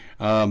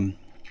 Um,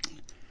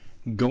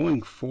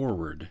 going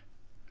forward,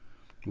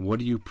 what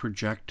do you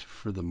project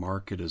for the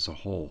market as a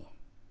whole?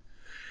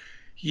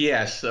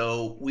 Yeah,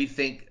 so we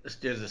think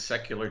there's a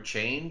secular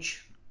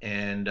change,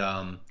 and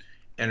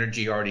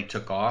energy already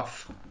took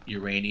off.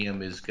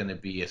 Uranium is going to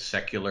be a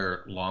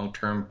secular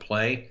long-term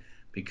play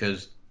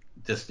because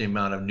just the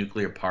amount of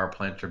nuclear power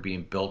plants are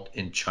being built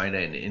in China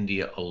and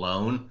India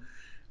alone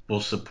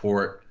will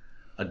support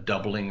a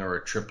doubling or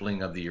a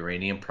tripling of the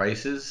uranium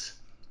prices.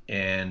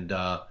 And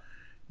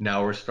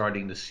now we're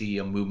starting to see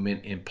a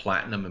movement in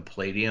platinum and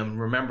palladium.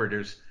 Remember,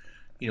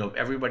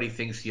 everybody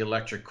thinks the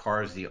electric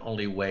car is the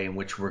only way in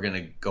which we're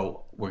going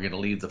to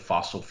leave the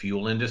fossil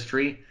fuel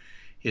industry.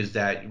 Is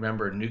that,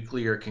 remember,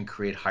 nuclear can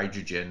create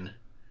hydrogen,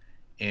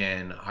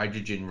 and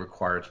hydrogen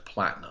requires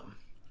platinum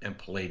and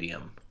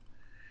palladium.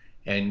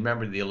 And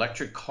remember, the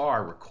electric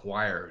car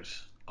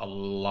requires a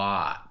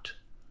lot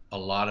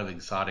of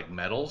exotic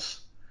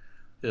metals.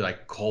 They're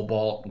like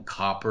cobalt and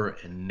copper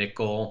and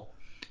nickel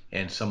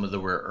and some of the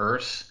rare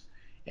earths.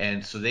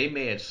 And so they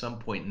may at some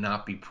point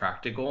not be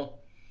practical.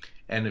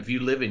 And if you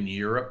live in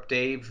Europe,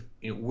 Dave,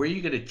 where are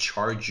you going to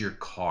charge your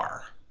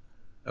car?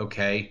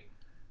 Okay.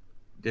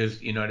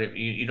 There's, you know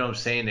what I'm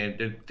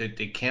saying?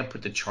 They can't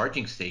put the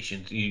charging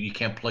stations. You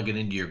can't plug it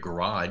into your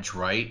garage,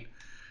 right?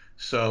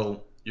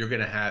 So you're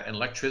going to have, and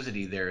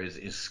electricity there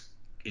is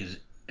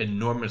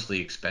enormously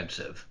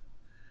expensive.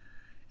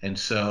 And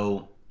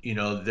so,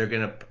 they're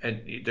going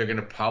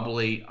to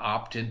probably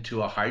opt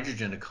into a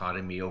hydrogen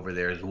economy over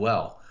there as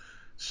well.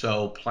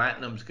 So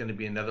platinum's going to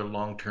be another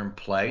long-term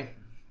play.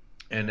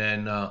 And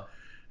then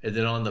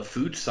on the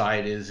food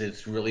side is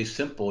it's really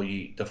simple.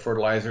 The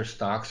fertilizer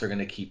stocks are going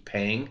to keep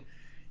paying,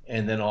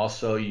 and then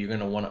also you're going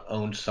to want to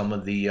own some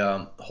of the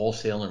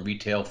wholesale and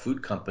retail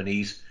food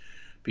companies,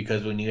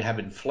 because when you have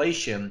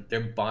inflation,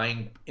 they're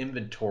buying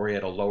inventory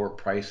at a lower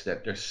price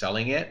that they're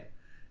selling it.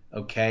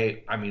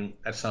 Okay, I mean,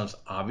 that sounds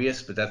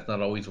obvious, but that's not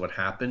always what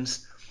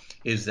happens.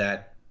 Is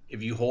that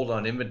if you hold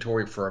on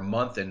inventory for a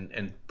month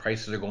and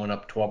prices are going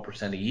up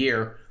 12% a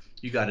year,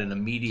 you got an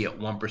immediate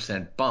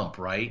 1% bump,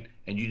 right?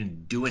 And you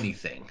didn't do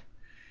anything.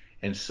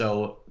 And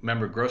so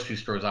remember, grocery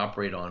stores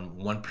operate on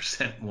 1%,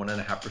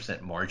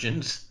 1.5%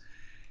 margins,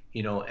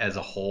 as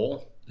a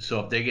whole.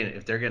 So if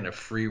they're getting a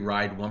free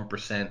ride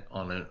 1%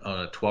 on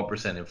a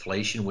 12%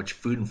 inflation, which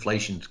food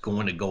inflation is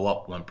going to go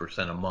up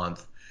 1% a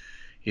month,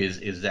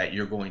 is that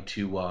you're going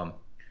to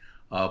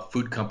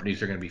food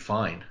companies are going to be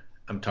fine.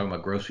 I'm talking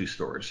about grocery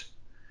stores,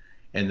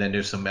 and then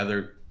there's some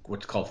other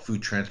what's called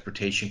food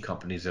transportation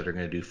companies that are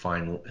going to do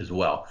fine as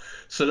well.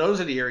 So those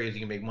are the areas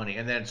you can make money.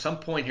 And then at some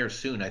point here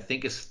soon, I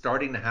think it's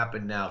starting to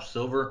happen now.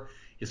 Silver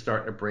is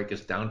starting to break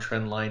its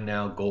downtrend line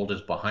now. Gold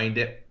is behind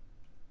it.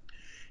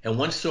 And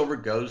once silver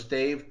goes,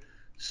 Dave,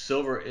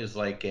 silver is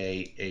like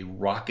a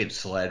rocket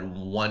sled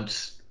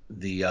once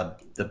the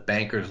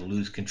bankers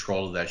lose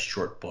control of that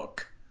short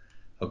book.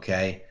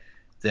 Okay,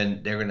 then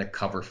they're going to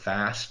cover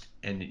fast,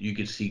 and you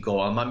could see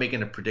gold. I'm not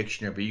making a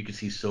prediction here, but you can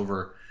see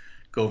silver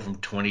go from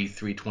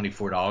 23,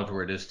 $24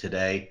 where it is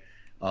today.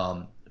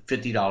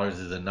 $50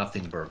 is a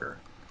nothing burger.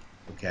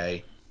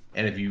 Okay,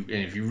 and if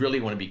you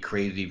really want to be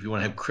crazy, if you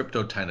want to have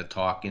crypto kind of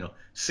talk,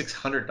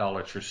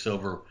 $600 for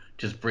silver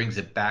just brings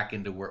it back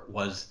into where it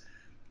was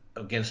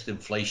against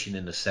inflation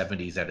in the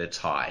 70s at its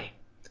high.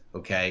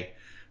 Okay,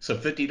 so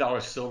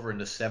 $50 silver in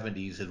the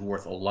 70s is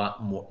worth a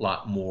lot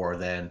more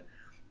than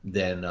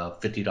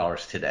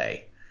 $50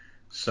 today.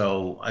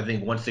 So I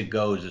think once it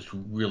goes, it's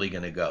really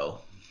going to go.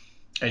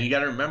 And you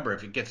got to remember,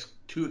 if it gets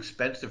too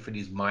expensive for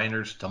these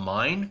miners to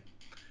mine,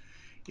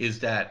 is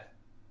that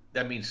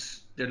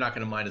means they're not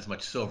going to mine as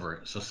much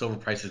silver. So silver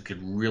prices could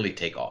really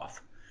take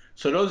off.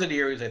 So those are the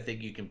areas I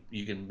think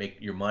you can make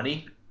your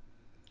money.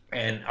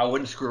 And I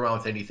wouldn't screw around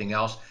with anything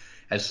else.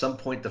 At some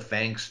point, the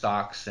FANG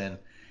stocks and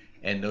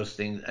those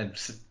things, and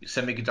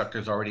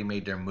semiconductors already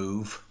made their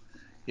move.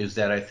 Is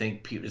that I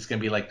think it's going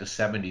to be like the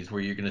 70s,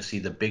 where you're going to see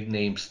the big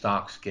name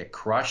stocks get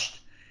crushed,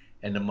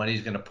 and the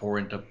money's going to pour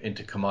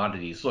into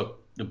commodities. Look,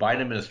 the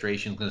Biden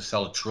administration is going to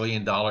sell $1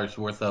 trillion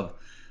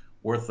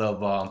worth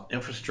of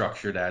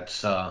infrastructure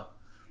that's going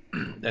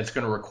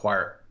to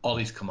require all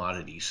these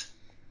commodities.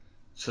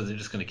 So they're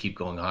just going to keep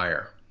going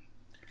higher.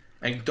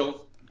 And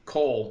don't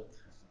coal.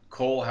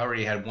 Coal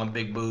already had one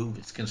big move.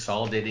 It's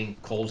consolidating.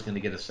 Coal's going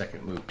to get a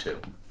second move too.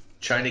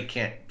 China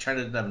can't. China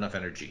doesn't have enough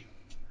energy.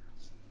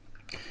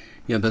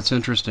 Yeah, that's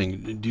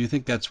interesting. Do you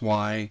think that's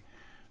why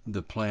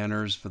the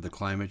planners for the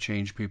climate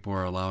change people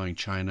are allowing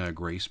China a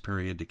grace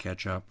period to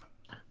catch up?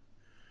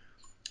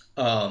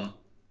 Um,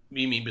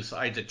 you mean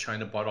besides that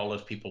China bought all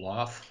those people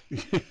off?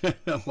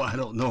 Well, I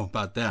don't know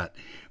about that.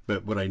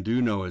 But what I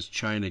do know is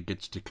China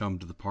gets to come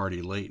to the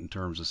party late in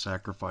terms of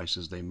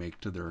sacrifices they make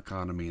to their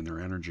economy and their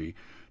energy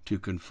to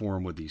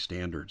conform with these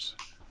standards.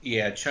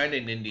 Yeah, China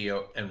and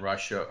India and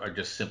Russia are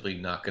just simply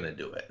not going to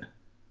do it.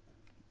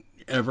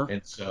 Ever?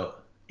 And so,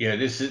 yeah,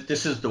 this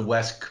is the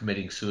West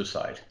committing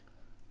suicide.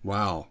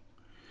 Wow.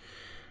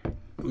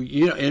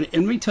 And let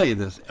me tell you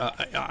this.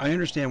 I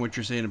understand what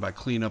you're saying about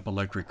clean up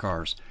electric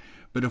cars,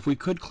 but if we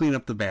could clean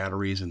up the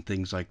batteries and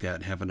things like that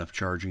and have enough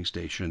charging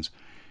stations,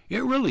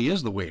 it really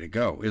is the way to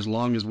go, as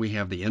long as we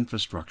have the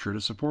infrastructure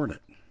to support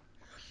it.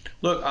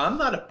 Look, I'm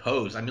not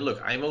opposed. I mean,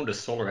 look, I've owned a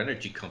solar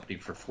energy company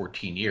for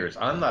 14 years.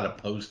 I'm not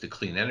opposed to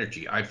clean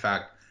energy. In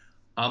fact,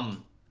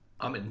 I'm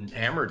I'm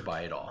enamored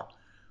by it all.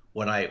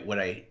 What I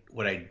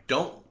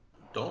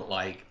don't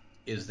like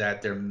is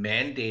that they're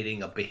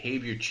mandating a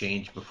behavior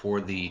change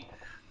before the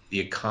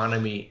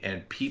economy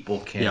and people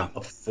Yeah, can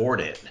afford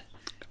it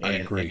I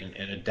and agree. and,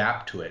 and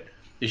adapt to it.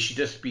 It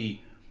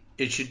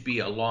should be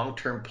a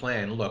long-term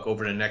plan. Look,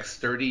 over the next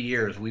 30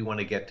 years, we want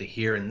to get to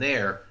here and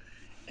there,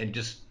 and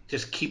just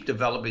just keep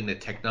developing the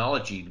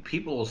technology,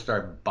 people will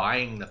start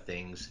buying the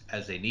things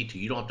as they need to.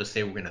 You don't have to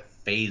say we're going to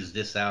phase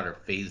this out or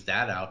phase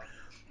that out,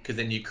 because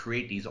then you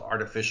create these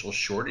artificial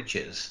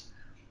shortages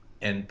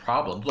and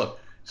problems. Look,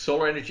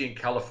 solar energy in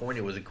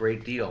California was a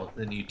great deal.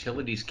 Then the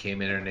utilities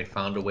came in and they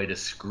found a way to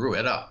screw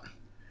it up,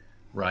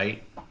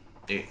 right?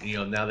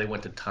 Now they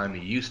went to time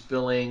of use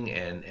billing,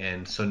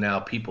 and so now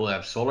people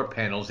have solar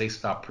panels. They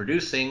stop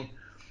producing.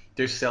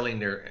 They're selling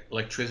their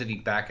electricity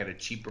back at a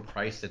cheaper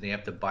price than they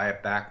have to buy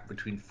it back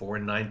between 4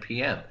 and 9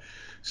 p.m.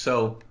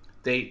 So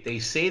they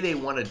say they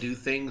want to do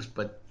things,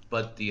 but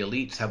the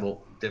elites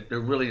they're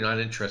really not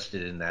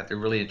interested in that. They're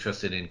really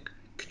interested in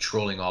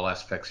controlling all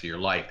aspects of your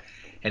life,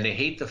 and they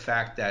hate the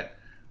fact that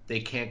they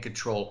can't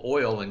control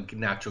oil and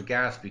natural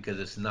gas because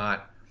it's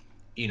not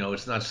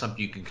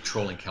something you can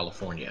control in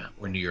California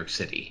or New York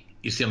City.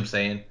 You see what I'm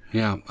saying?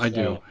 Yeah, I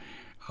do.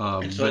 So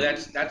and so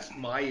But that's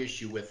my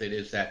issue with it,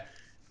 is that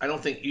I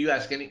don't think you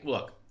ask any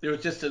look. There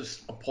was just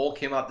a poll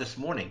came out this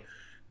morning.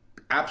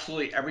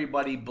 Absolutely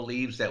everybody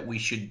believes that we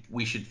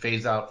should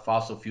phase out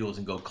fossil fuels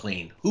and go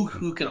clean.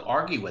 Who can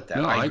argue with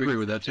that? no, I I agree agree with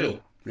with it that too.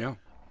 too. Yeah,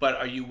 But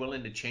are you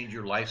willing to change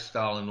your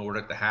lifestyle in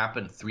order to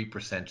happen?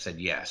 3% said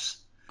yes.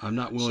 I'm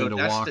not willing So to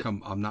that's walk. the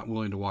I'm not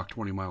willing to walk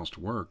 20 miles to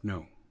work.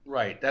 No.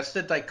 right. That's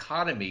the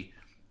dichotomy.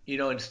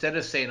 Instead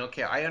of saying,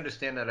 okay, I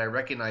understand that, I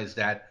recognize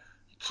that.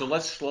 So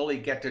let's slowly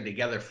get there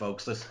together,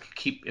 folks. Let's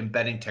keep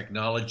embedding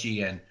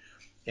technology, and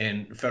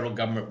the federal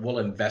government will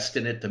invest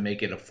in it to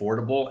make it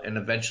affordable, and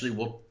eventually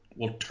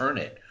we'll turn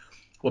it.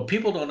 What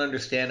people don't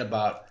understand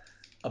about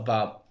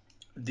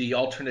the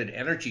alternate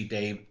energy,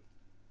 Dave,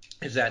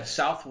 is that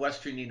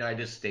southwestern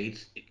United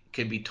States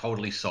can be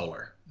totally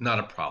solar, not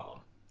a problem.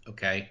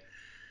 Okay,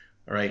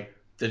 all right.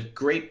 The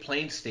Great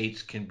Plains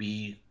states can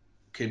be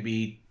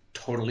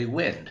totally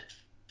wind,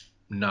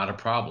 not a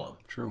problem.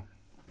 True.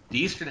 The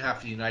eastern half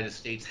of the United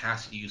States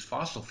has to use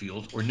fossil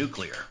fuels or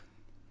nuclear.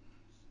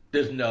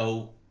 There's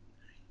no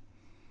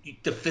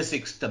The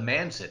physics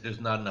demands it. There's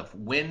not enough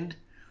wind.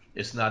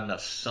 It's not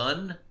enough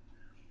sun.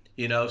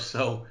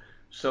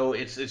 So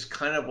it's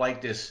kind of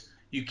like this.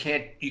 You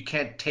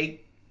can't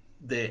take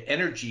the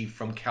energy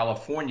from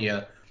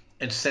California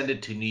and send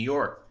it to New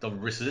York. The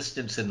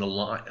resistance in the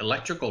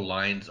electrical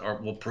lines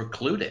will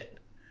preclude it.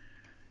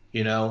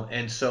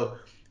 And so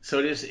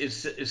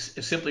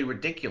it's simply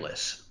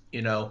ridiculous.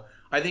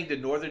 I think the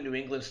northern New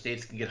England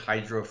states can get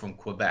hydro from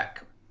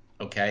Quebec.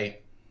 Okay,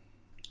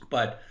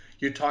 but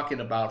you're talking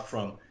about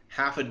from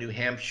half of New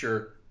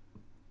Hampshire,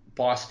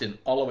 Boston,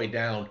 all the way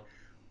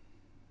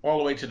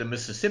to the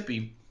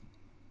Mississippi.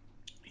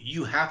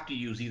 You have to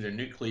use either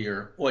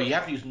nuclear. Well, you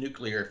have to use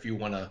nuclear if you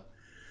want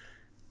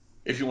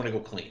to go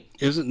clean.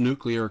 Isn't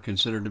nuclear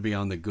considered to be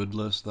on the good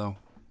list though?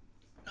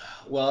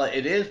 Well,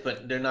 it is,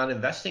 but they're not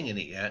investing in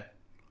it yet,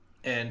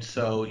 and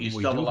But so you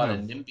we still have a do lot of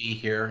have. NIMBY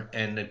here,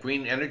 and the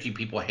green energy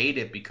people hate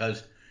it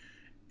because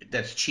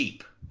that's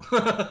cheap.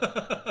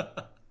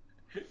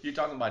 You're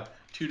talking about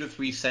 2 to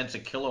 3 cents a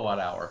kilowatt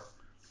hour,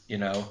 you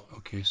know,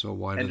 Okay, so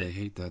why do and they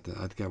hate that?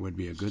 I think that would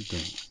be a good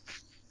thing.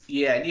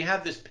 yeah, and you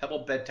have this pebble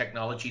bed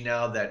technology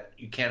now that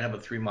you can't have a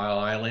 3 Mile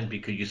island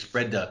because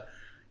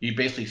you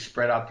basically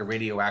spread out the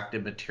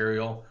radioactive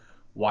material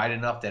wide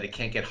enough that it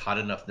can't get hot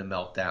enough to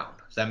melt down.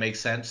 Does that make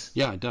sense?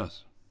 Yeah, it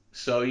does.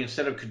 So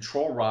instead of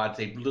control rods,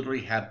 they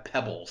literally have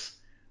pebbles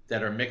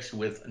that are mixed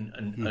with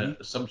Hmm.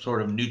 some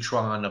sort of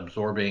neutron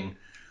absorbing.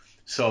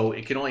 So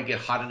it can only get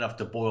hot enough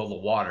to boil the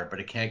water, but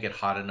it can't get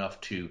hot enough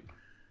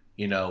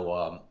you know,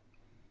 um,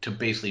 to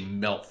basically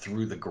melt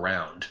through the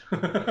ground,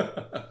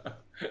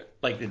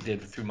 like they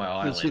did with 3 Mile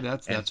Well, see,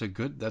 Island. And that's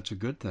a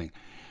good thing.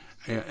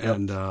 yep,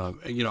 And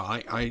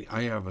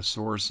I have a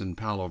source in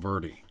Palo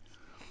Verde,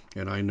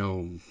 and I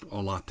know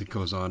a lot that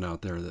goes on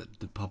out there that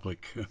the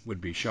public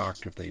would be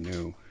shocked if they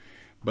knew.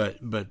 But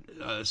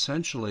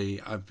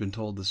essentially, I've been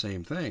told the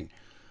same thing.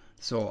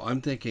 So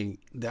I'm thinking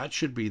that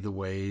should be the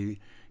way.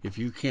 If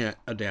you can't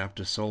adapt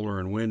to solar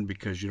and wind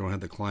because you don't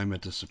have the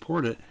climate to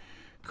support it,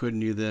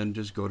 couldn't you then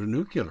just go to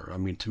nuclear? I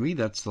mean, to me,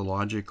 that's the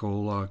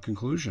logical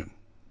conclusion.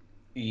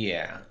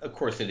 yeah, of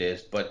course it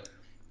is. But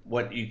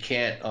what you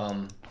can't,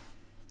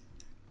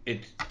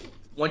 it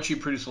once you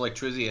produce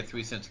electricity at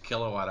 3 cents a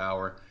kilowatt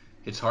hour,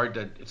 it's hard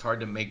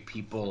to make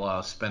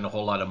people spend a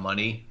whole lot of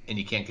money, and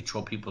you can't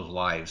control people's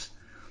lives.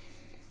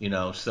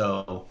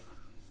 So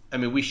I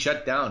mean, we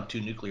shut down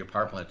two nuclear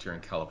power plants here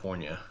in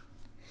California.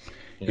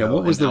 Yeah,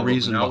 what And was the now we're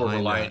reason now we're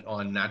behind that? reliant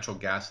on natural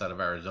gas out of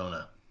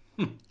Arizona.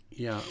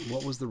 Yeah,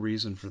 what was the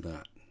reason for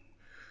that?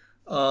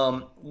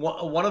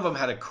 One of them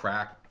had a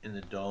crack in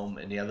the dome,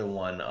 and the other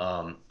one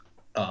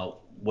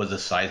was a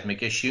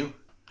seismic issue.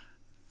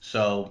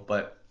 So,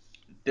 but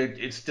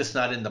it's just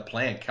not in the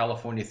plan.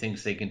 California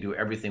thinks they can do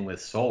everything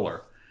with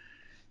solar,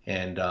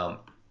 and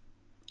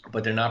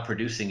but they're not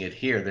producing it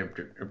here.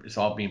 It's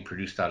all being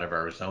produced out of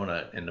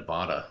Arizona and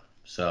Nevada.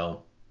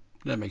 So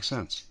That makes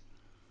sense.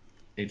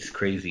 it's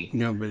crazy.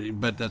 No,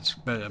 but that's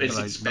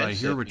It's but I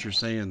hear expensive. what you're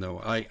saying though.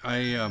 I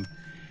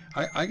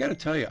got to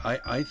tell you,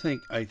 I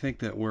think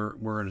that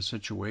we're in a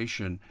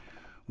situation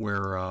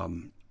where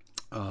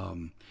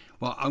Um,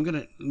 well,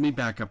 let me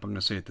back up. I'm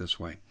gonna say it this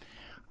way.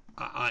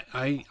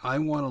 I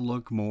want to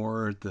look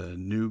more at the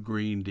new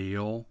Green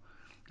Deal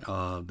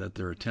that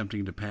they're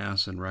attempting to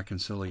pass in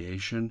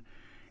reconciliation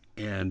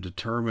and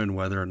determine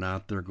whether or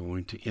not they're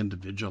going to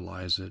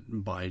individualize it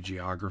by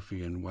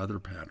geography and weather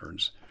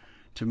patterns.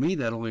 To me,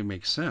 that only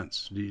makes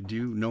sense. Do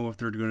you know if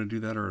they're going to do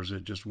that, or is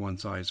it just one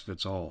size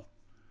fits all?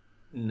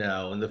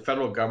 No, when the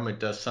federal government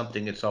does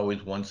something, it's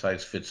always one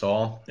size fits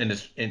all. And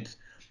it's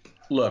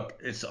look,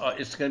 it's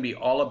going to be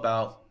all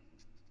about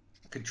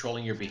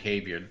controlling your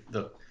behavior.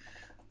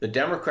 The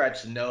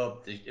Democrats know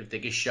if they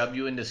can shove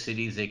you into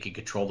cities, they can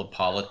control the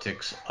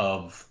politics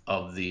of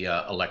the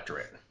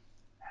electorate.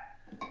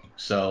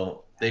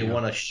 So they Yeah,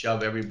 want to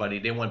shove everybody.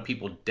 They want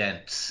people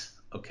dense.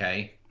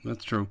 Okay.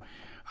 that's true.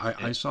 I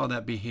And, saw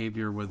that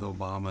behavior with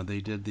Obama.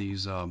 They did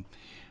these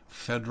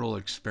federal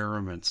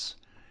experiments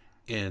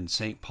in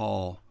St.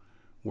 Paul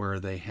where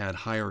they had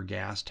higher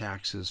gas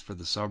taxes for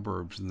the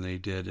suburbs than they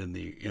did in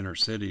the inner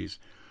cities,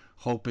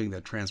 hoping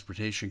that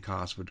transportation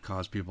costs would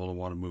cause people to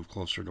want to move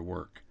closer to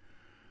work.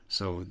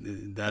 So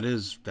that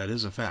is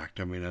a fact.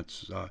 I mean,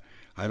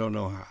 I don't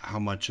know how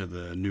much of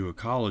the new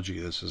ecology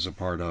this is a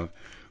part of,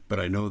 but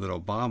I know that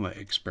Obama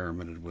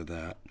experimented with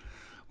that.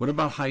 What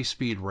about high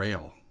speed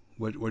rail?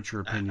 What's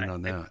your opinion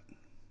on I, that?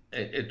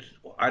 it's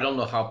I don't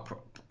know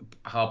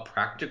how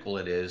practical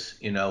it is.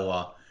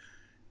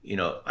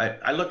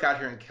 I look out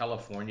here in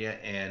California,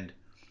 and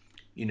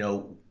you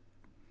know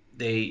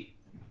they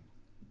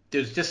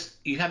there's just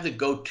you have to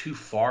go too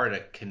far to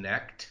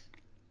connect.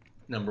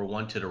 Number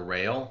one, to the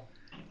rail,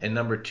 and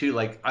number two,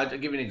 like I'll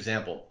give you an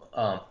example.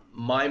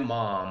 My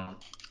mom,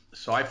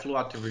 so I flew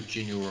out to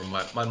Virginia, where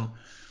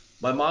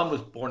my mom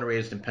was born and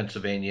raised in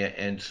Pennsylvania,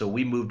 and so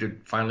we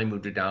finally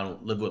moved her down,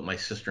 lived with my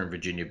sister in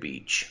Virginia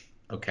Beach.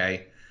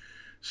 Okay,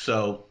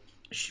 so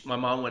my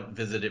mom went and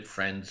visited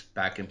friends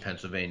back in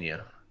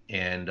Pennsylvania,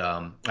 and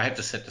I have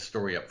to set the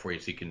story up for you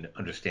so you can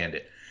understand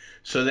it.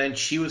 So then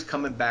she was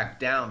coming back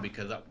down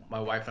because my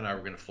wife and I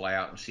were going to fly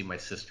out and see my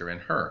sister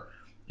and her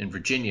in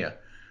Virginia.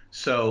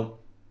 So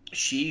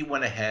she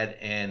went ahead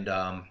and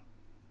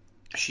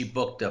she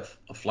booked a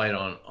flight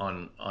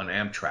on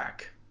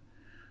Amtrak.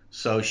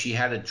 So she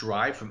had to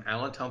drive from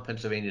Allentown,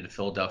 Pennsylvania to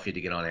Philadelphia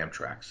to get on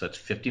Amtrak. So that's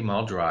a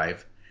 50-mile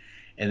drive,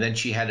 and then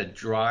she had to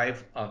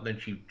drive. Then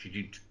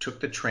she took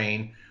the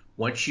train.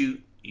 Once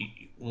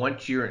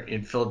once you're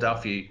in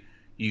Philadelphia,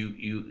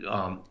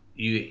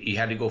 you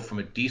had to go from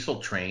a diesel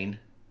train,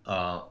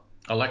 uh,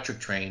 electric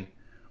train,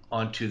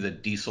 onto the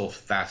diesel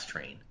fast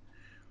train.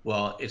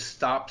 Well, it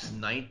stops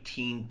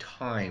 19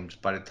 times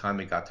by the time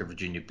it got to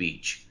Virginia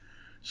Beach.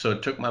 So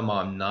it took my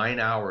mom 9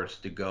 hours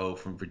to go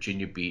from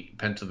Virginia Beach,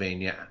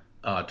 Pennsylvania,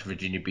 to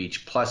Virginia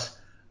Beach, plus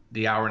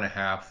the hour and a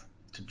half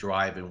to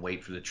drive and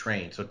wait for the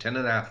train. So 10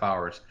 and a half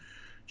hours.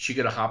 She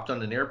could have hopped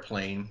on an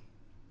airplane,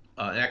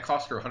 and that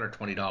cost her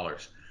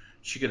 $120.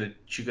 She could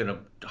have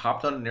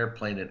hopped on an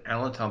airplane in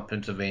Allentown,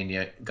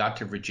 Pennsylvania, got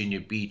to Virginia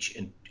Beach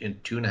in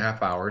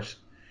 2.5 hours,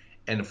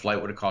 and the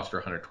flight would have cost her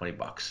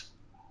 $120,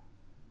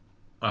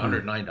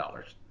 Hmm.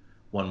 $109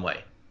 one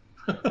way.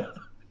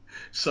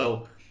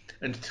 So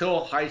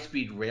until high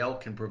speed rail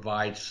can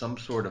provide some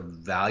sort of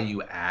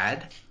value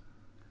add,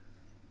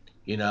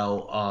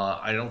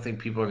 I don't think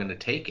people are going to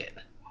take it.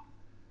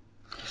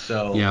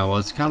 Yeah, So well,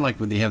 it's kind of like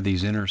when they have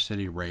these inner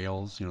city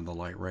rails, the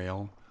light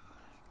rail.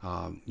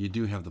 You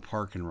do have the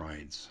park and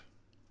rides,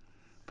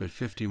 but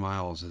 50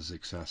 miles is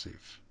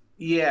excessive.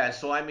 yeah,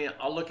 so I mean,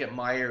 I'll look at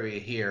my area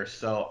here.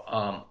 So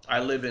I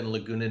live in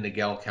Laguna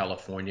Niguel,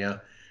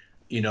 California.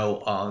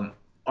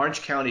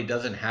 Orange County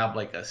doesn't have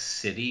like a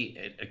city.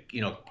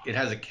 It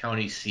has a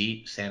county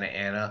seat, Santa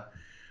Ana.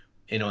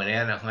 And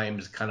Anaheim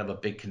is kind of a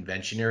big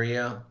convention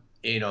area.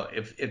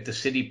 If the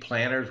city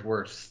planners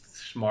were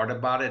smart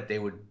about it, they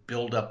would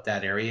build up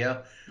that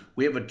area.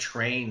 We have a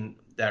train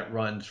that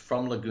runs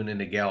from Laguna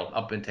Niguel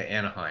up into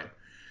Anaheim.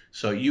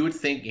 So you would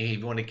think, hey, if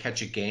you want to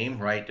catch a game,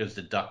 right? There's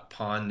the duck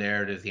pond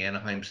there. There's the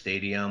Anaheim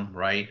Stadium,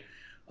 right?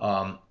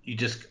 You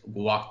just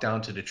walk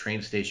down to the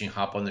train station,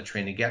 hop on the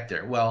train, and get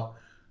there. Well,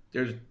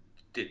 there's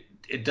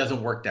it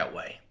doesn't work that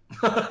way.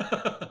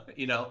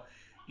 you know,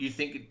 you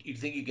think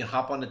you can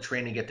hop on the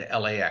train and get to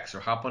LAX or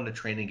hop on the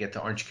train and get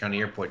to Orange County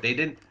Airport. They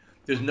didn't.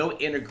 There's no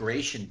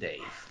integration,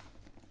 Dave.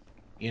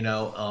 You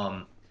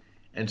know,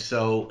 and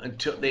so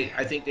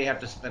I think they have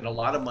to spend a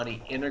lot of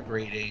money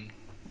integrating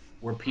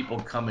where people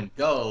come and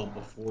go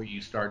before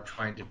you start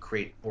trying to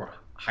create more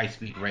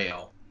high-speed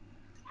rail.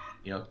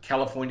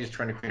 California's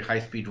trying to create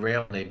high-speed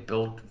rail. And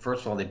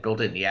first of all, they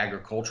built it in the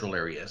agricultural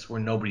areas where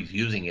nobody's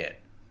using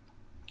it.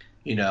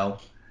 You know,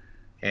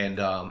 and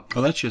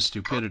Well, that's just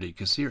stupidity.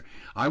 Because here,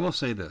 I will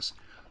say this: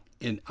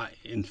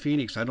 in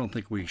Phoenix, I don't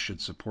think we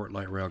should support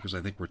light rail because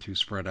I think we're too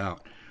spread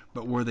out.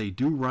 But where they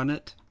do run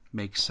it,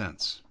 makes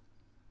sense.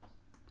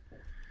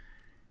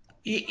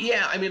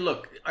 Yeah, I mean,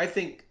 look, I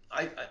think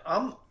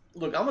I'm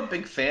a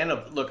big fan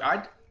of. Look,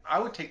 I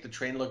would take the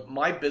train. Look,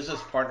 my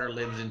business partner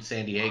lives in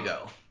San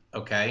Diego.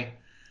 Okay,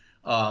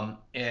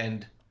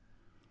 and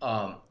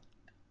um,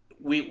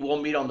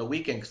 we'll meet on the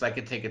weekend because I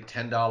could take a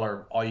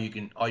 $10 all you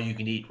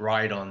can eat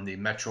ride on the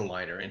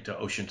Metroliner into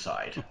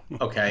Oceanside.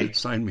 Okay,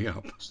 Sign me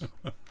up.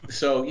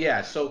 so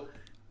yeah, so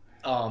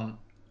um,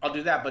 I'll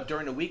do that. But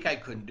during the week I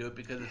couldn't do it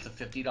because it's a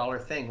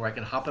 $50 thing where I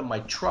can hop in my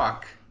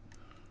truck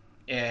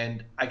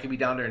and I could be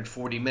down there in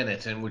 40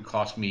 minutes and it would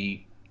cost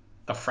me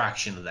a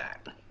fraction of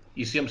that.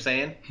 You see what I'm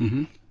saying?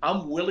 Hmm.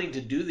 I'm willing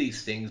to do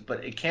these things,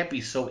 but it can't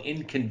be so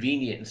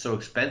inconvenient and so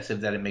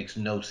expensive that it makes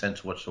no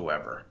sense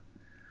whatsoever.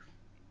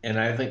 And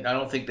I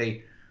don't think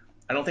they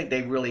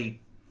really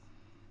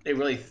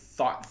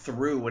thought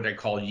through what I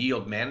call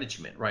yield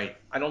management, right?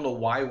 I don't know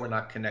why we're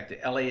not connected.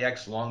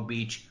 LAX, Long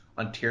Beach,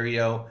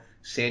 Ontario,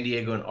 San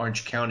Diego, and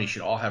Orange County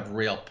should all have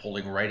rail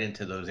pulling right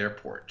into those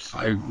airports.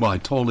 I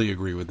totally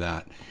agree with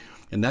that.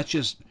 And that's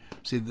just,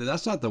 see,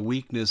 that's not the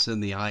weakness in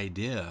the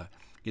idea.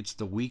 It's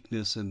the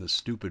weakness in the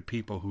stupid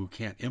people who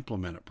can't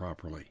implement it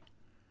properly.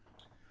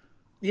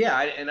 Yeah,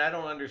 and I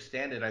don't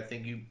understand it. I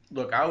think you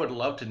look. I would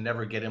love to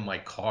never get in my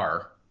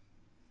car,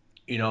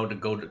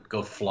 to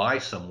go fly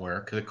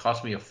somewhere because it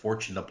costs me a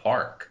fortune to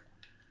park.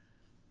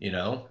 You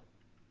know,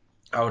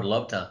 I would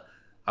love to.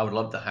 I would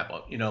love to have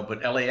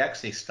but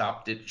LAX they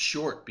stopped it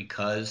short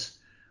because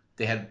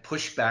they had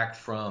pushback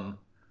from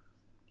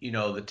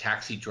the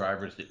taxi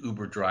drivers, the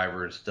Uber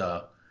drivers,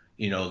 the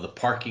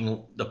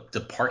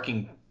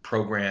parking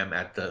program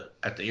at the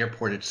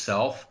airport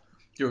itself.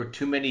 There were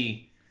too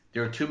many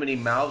there were too many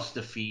mouths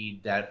to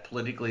feed that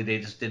politically they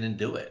just didn't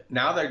do it.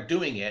 Now they're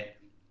doing it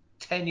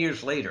 10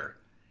 years later.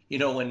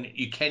 When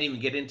you can't even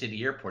get into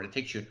the airport. It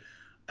takes you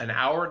an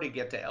hour to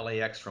get to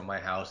LAX from my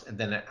house and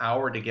then an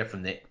hour to get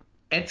from the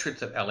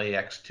entrance of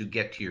LAX to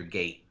get to your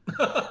gate.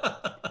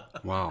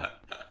 Wow.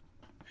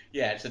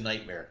 Yeah, it's a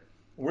nightmare.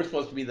 We're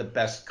supposed to be the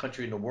best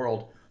country in the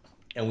world,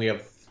 and we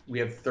have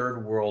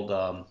third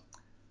world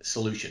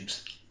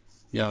solutions.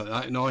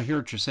 Yeah, no, I hear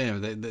what you're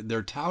saying.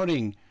 They're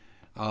touting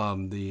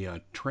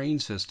the train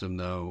system,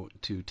 though,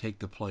 to take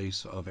the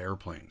place of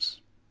airplanes.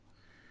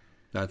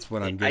 That's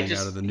what I'm I getting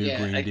out of just the new yeah,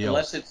 Green Deal.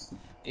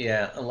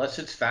 unless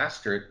it's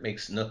faster, it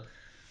makes no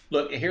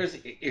look. Here's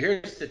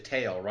the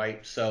tale,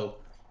 right? So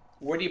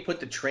where do you put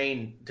the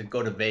train to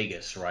go to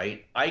Vegas,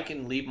 right? I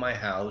can leave my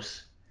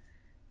house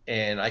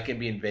and I can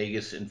be in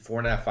Vegas in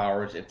 4.5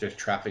 hours if there's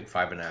traffic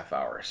 5.5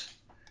 hours.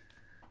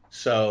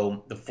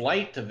 So the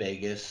flight to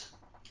Vegas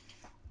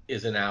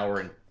is an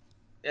hour.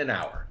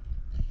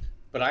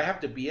 But I have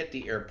to be at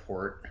the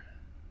airport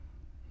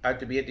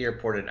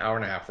an hour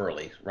and a half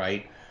early,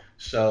 right?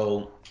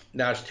 So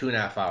now it's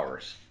 2.5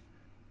 hours.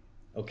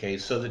 Okay,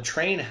 so the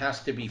train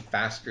has to be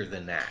faster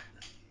than that,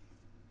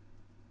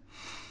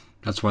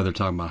 That's why they're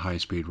talking about high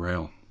speed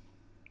rail.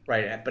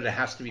 right? But it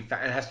has to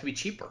be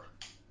cheaper,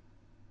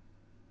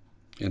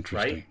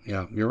 Interesting. right?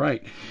 Yeah, you're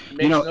right. It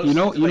makes no sense if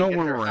You I know get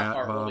where there a we're half at,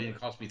 hour early Bob. and it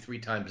costs me 3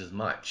 times as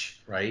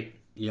much, right?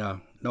 Yeah.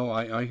 No,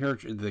 I hear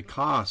the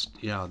cost.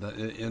 Yeah,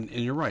 and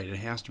you're right. It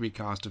has to be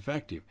cost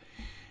effective.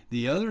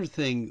 The other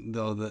thing,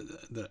 though,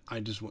 that I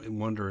just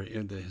wonder,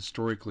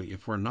 historically,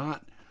 if we're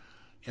not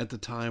at the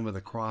time of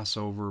the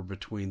crossover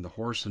between the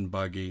horse and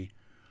buggy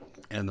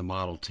and the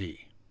Model T.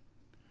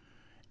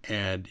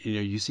 And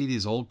you see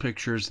these old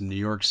pictures in New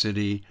York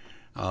City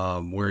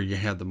where you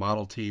had the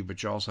Model T,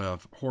 but you also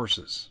have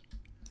horses.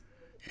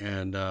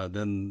 And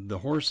then the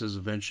horses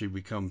eventually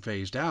become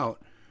phased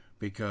out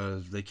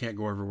because they can't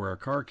go everywhere a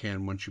car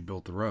can once you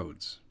built the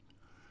roads.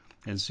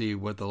 And see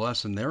what the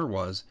lesson there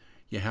was,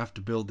 you have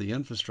to build the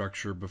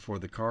infrastructure before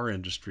the car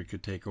industry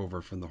could take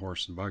over from the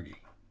horse and buggy.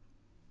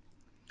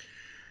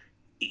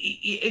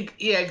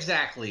 Yeah,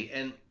 exactly.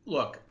 And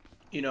look,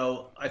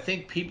 I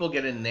think people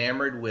get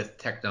enamored with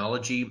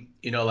technology.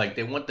 Like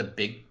they want the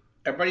big.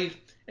 Everybody,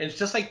 and it's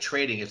just like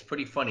trading. It's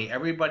pretty funny.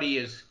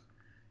 Is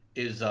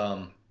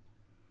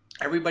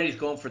everybody's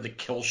going for the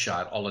kill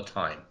shot all the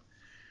time.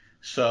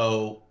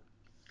 So,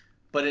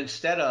 but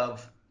instead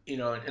of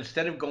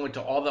going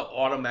to all the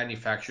auto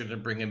manufacturers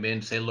and bring them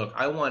in, say, look,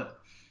 I want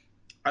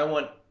a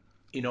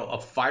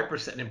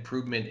 5%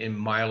 improvement in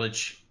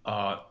mileage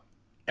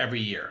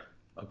every year.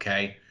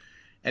 Okay,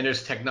 and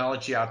there's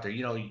technology out there.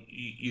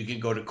 You can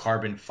go to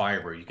carbon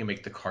fiber. You can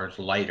make the cars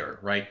lighter,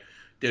 right?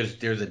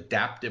 There's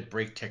adaptive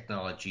brake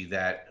technology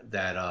that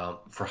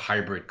for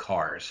hybrid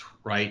cars,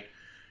 right?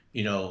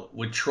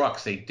 With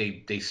trucks,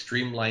 they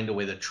streamlined the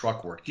way the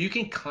truck works. You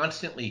can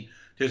constantly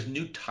there's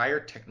new tire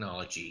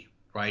technology,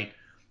 right?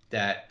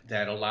 That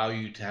allow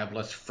you to have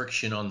less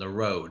friction on the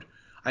road.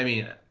 I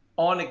mean,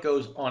 on it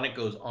goes, on it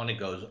goes, on it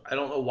goes. I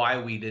don't know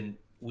why we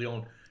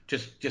don't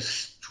just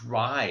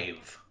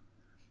strive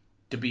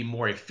to be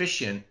more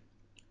efficient.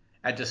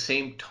 At the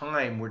same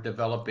time, we're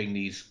developing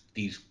these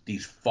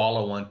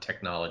follow-on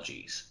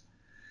technologies.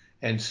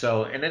 And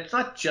it's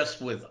not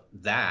just with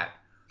that.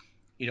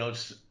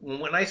 It's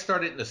when I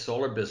started in the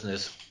solar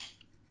business,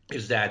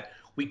 is that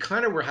we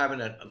kind of were having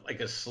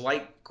a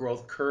slight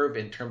growth curve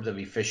in terms of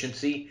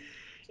efficiency,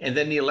 and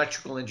then the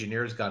electrical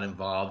engineers got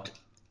involved,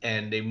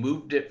 and they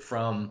moved it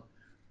from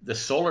the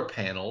solar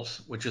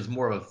panels, which is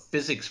more of a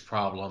physics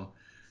problem,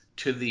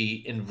 to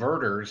the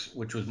inverters,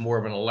 which was more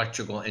of an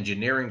electrical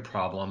engineering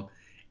problem.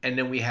 and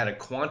then we had a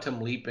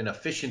quantum leap in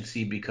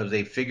efficiency because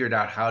they figured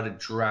out how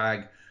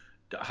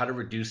to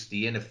reduce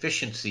the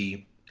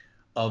inefficiency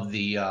of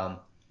the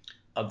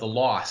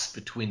loss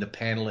between the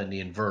panel and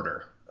the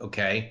inverter.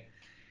 Okay,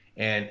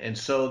 and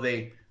so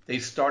they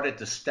started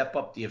to step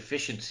up the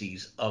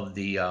efficiencies of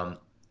the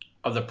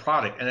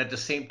product, and at the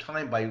same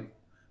time,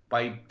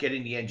 by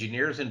getting the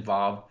engineers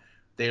involved,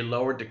 they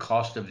lowered the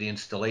cost of the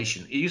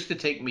installation. It used to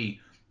take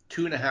me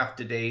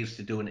 2.5 days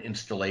to do an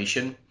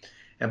installation,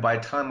 and by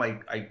the time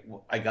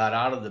I got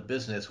out of the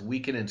business, we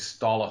can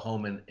install a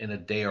home in a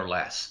day or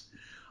less.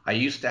 I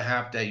used to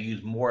have to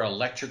use more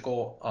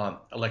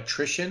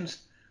electricians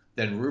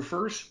than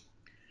roofers,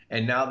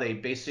 and now they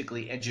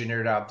basically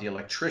engineered out the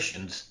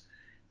electricians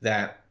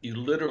that you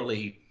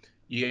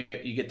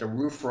get the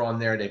roofer on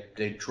there.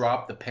 They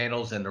drop the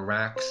panels and the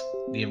racks.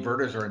 The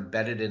inverters are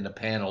embedded in the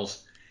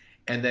panels,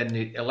 and then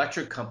the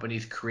electric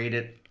companies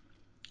created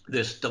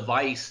this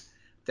device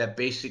that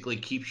basically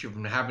keeps you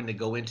from having to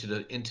go into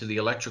the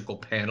electrical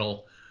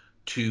panel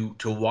to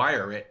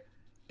wire it.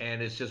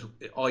 And it's just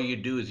all you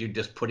do is you're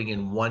just putting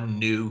in one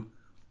new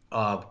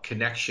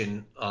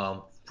connection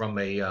from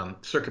a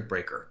circuit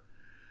breaker.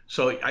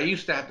 So I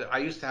used to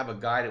have a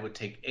guy that would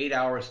take 8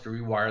 hours to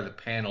rewire the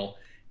panel,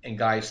 and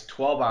guys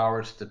 12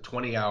 hours to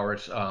 20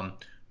 hours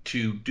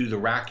to do the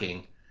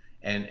racking,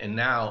 and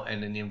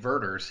then the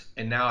inverters.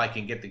 And now I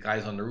can get the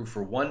guys on the roof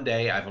for one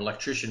day. I have an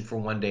electrician for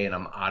one day, and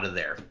I'm out of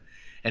there.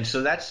 And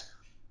so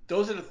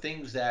those are the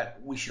things that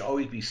we should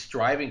always be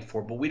striving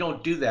for. But we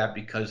don't do that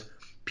because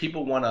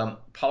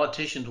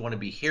politicians want to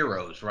be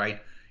heroes, right?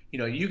 You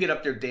know, you get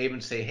up there, Dave,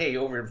 and say, "Hey,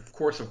 over the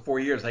course of 4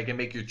 years, I can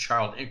make your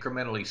child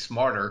incrementally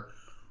smarter."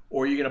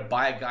 Or you're going to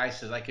buy a guy who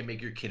says, "I can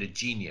make your kid a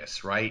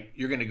genius," right?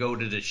 You're going to go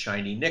to the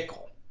shiny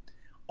nickel.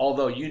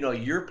 Although you know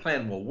your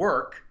plan will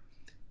work,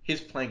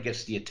 his plan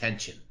gets the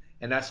attention.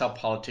 And that's how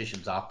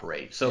politicians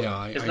operate. So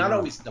Yeah, it's I not agree.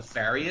 always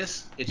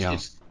nefarious. Yeah,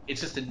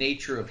 It's just the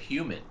nature of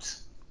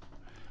humans.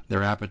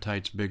 their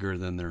appetite's bigger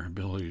than their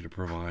ability to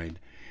provide.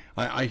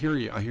 I hear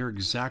you. I hear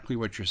exactly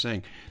what you're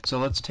saying. So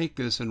let's take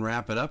this and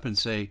wrap it up and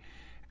say,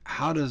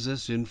 how does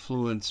this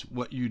influence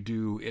what you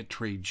do at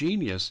Trade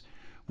Genius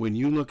when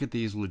you look at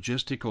these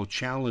logistical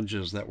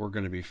challenges that we're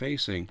going to be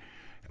facing?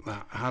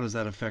 How does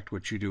that affect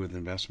what you do with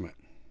investment?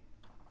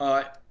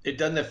 Uh, it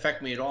doesn't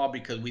affect me at all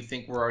because we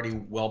think we're already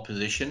well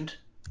positioned,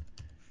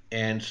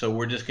 and so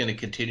we're just going to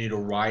continue to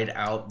ride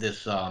out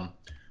this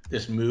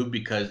move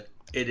because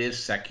it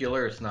is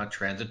secular. It's not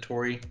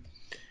transitory,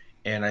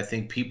 and I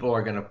think people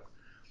are going to.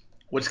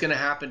 What's going to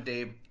happen,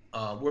 Dave?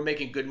 We're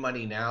making good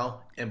money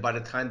now, and by the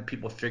time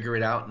people figure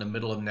it out in the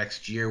middle of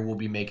next year, we'll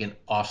be making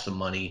awesome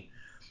money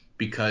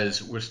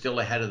because we're still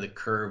ahead of the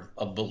curve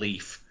of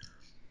belief.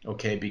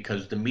 Okay,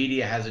 because the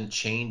media hasn't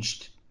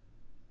changed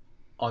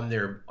on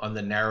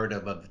the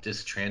narrative of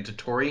this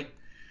transitory.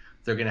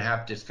 They're going to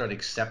have to start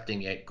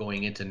accepting it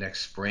going into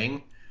next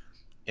spring,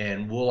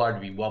 and we'll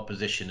already be well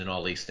positioned in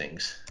all these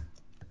things.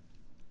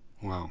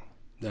 Wow,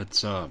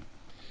 that's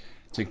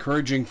it's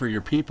encouraging for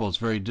your people. It's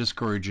very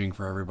discouraging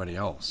for everybody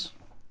else.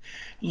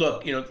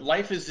 Look, you know,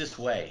 life is this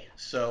way.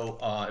 So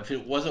if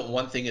it wasn't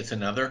one thing, it's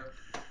another.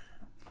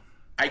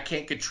 I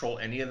can't control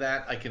any of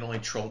that. I can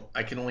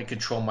only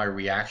control my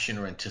reaction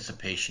or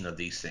anticipation of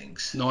these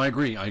things. No, I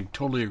agree. I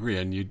totally agree.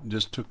 And you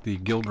just took the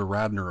Gilda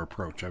Radner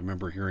approach. I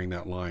remember hearing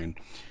that line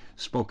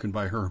spoken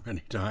by her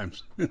many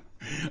times.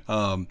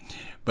 um,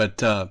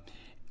 but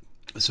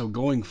so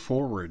going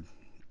forward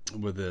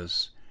with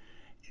this,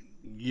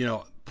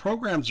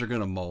 programs are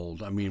going to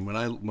mold. I mean, when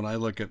I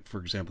look at,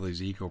 for example,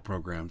 these eco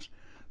programs,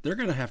 they're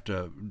going to have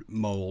to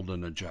mold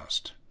and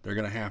adjust. They're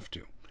going to have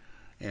to.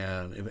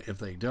 And if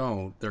they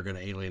don't, they're going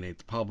to alienate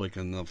the public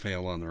and they'll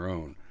fail on their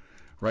own.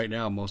 Right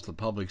now, most of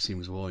the public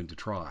seems willing to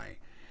try.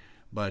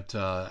 But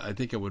I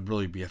think it would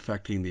really be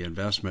affecting the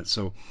investment.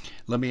 So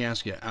let me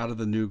ask you, out of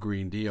the new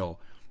Green Deal,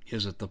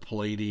 is it the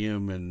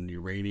palladium and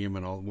uranium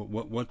and all?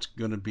 What's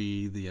going to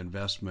be the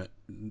investment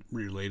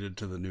related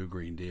to the new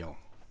Green Deal?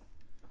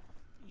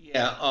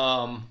 Yeah.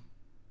 And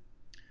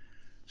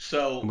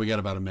So we got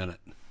about a minute.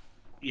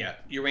 yeah,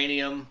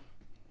 uranium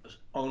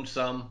owns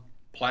some,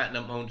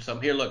 platinum owns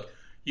some. Here, look,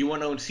 you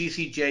want to own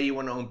CCJ, you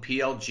want to own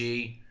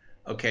PLG,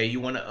 okay, you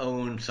want to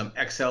own some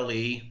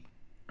XLE,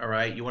 all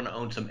right, you want to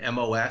own some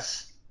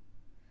MOS,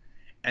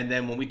 and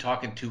then when we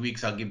talk in 2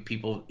 weeks, I'll give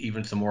people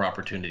even some more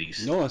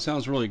opportunities. No, that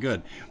sounds really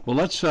good. Well,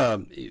 let's,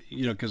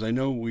 because I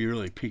know we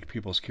really piqued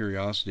people's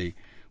curiosity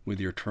with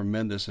your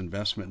tremendous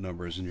investment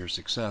numbers and your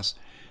success.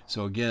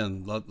 So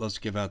again, let's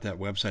give out that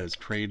website. It's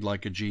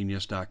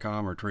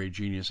tradelikeagenius.com or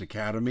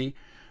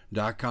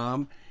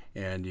tradegeniusacademy.com.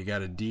 And you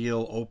got a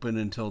deal open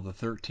until the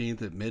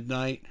 13th at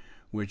midnight,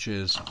 which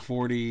is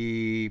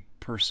 40%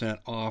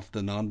 off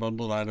the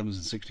non-bundled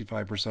items and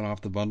 65%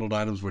 off the bundled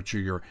items, which are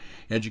your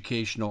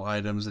educational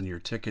items and your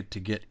ticket to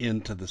get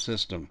into the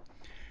system.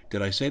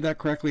 Did I say that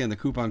correctly? And the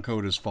coupon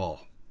code is fall.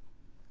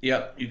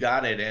 Yep, you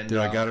got it, and Did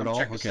I got it come all?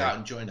 check us Okay. out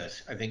and join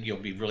us. I think you'll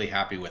be really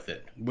happy with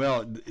it.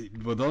 Well,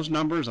 with those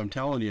numbers, I'm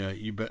telling you,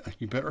 you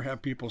better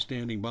have people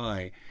standing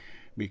by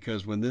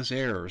because when this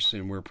airs,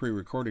 and we're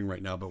pre-recording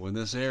right now, but when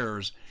this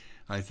airs,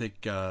 I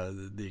think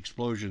the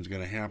explosion is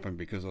going to happen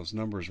because those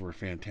numbers were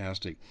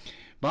fantastic.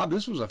 Bob,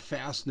 this was a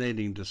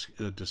fascinating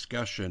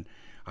discussion.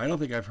 I don't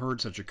think I've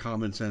heard such a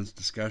common sense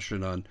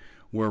discussion on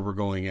where we're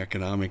going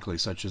economically,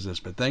 such as this.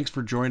 But thanks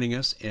for joining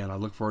us, and I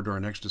look forward to our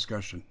next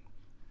discussion.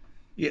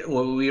 Yeah,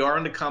 well, we are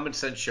on the Common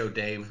Sense Show,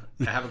 Dave.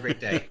 Have a great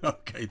day.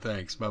 Okay,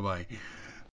 thanks. Bye bye.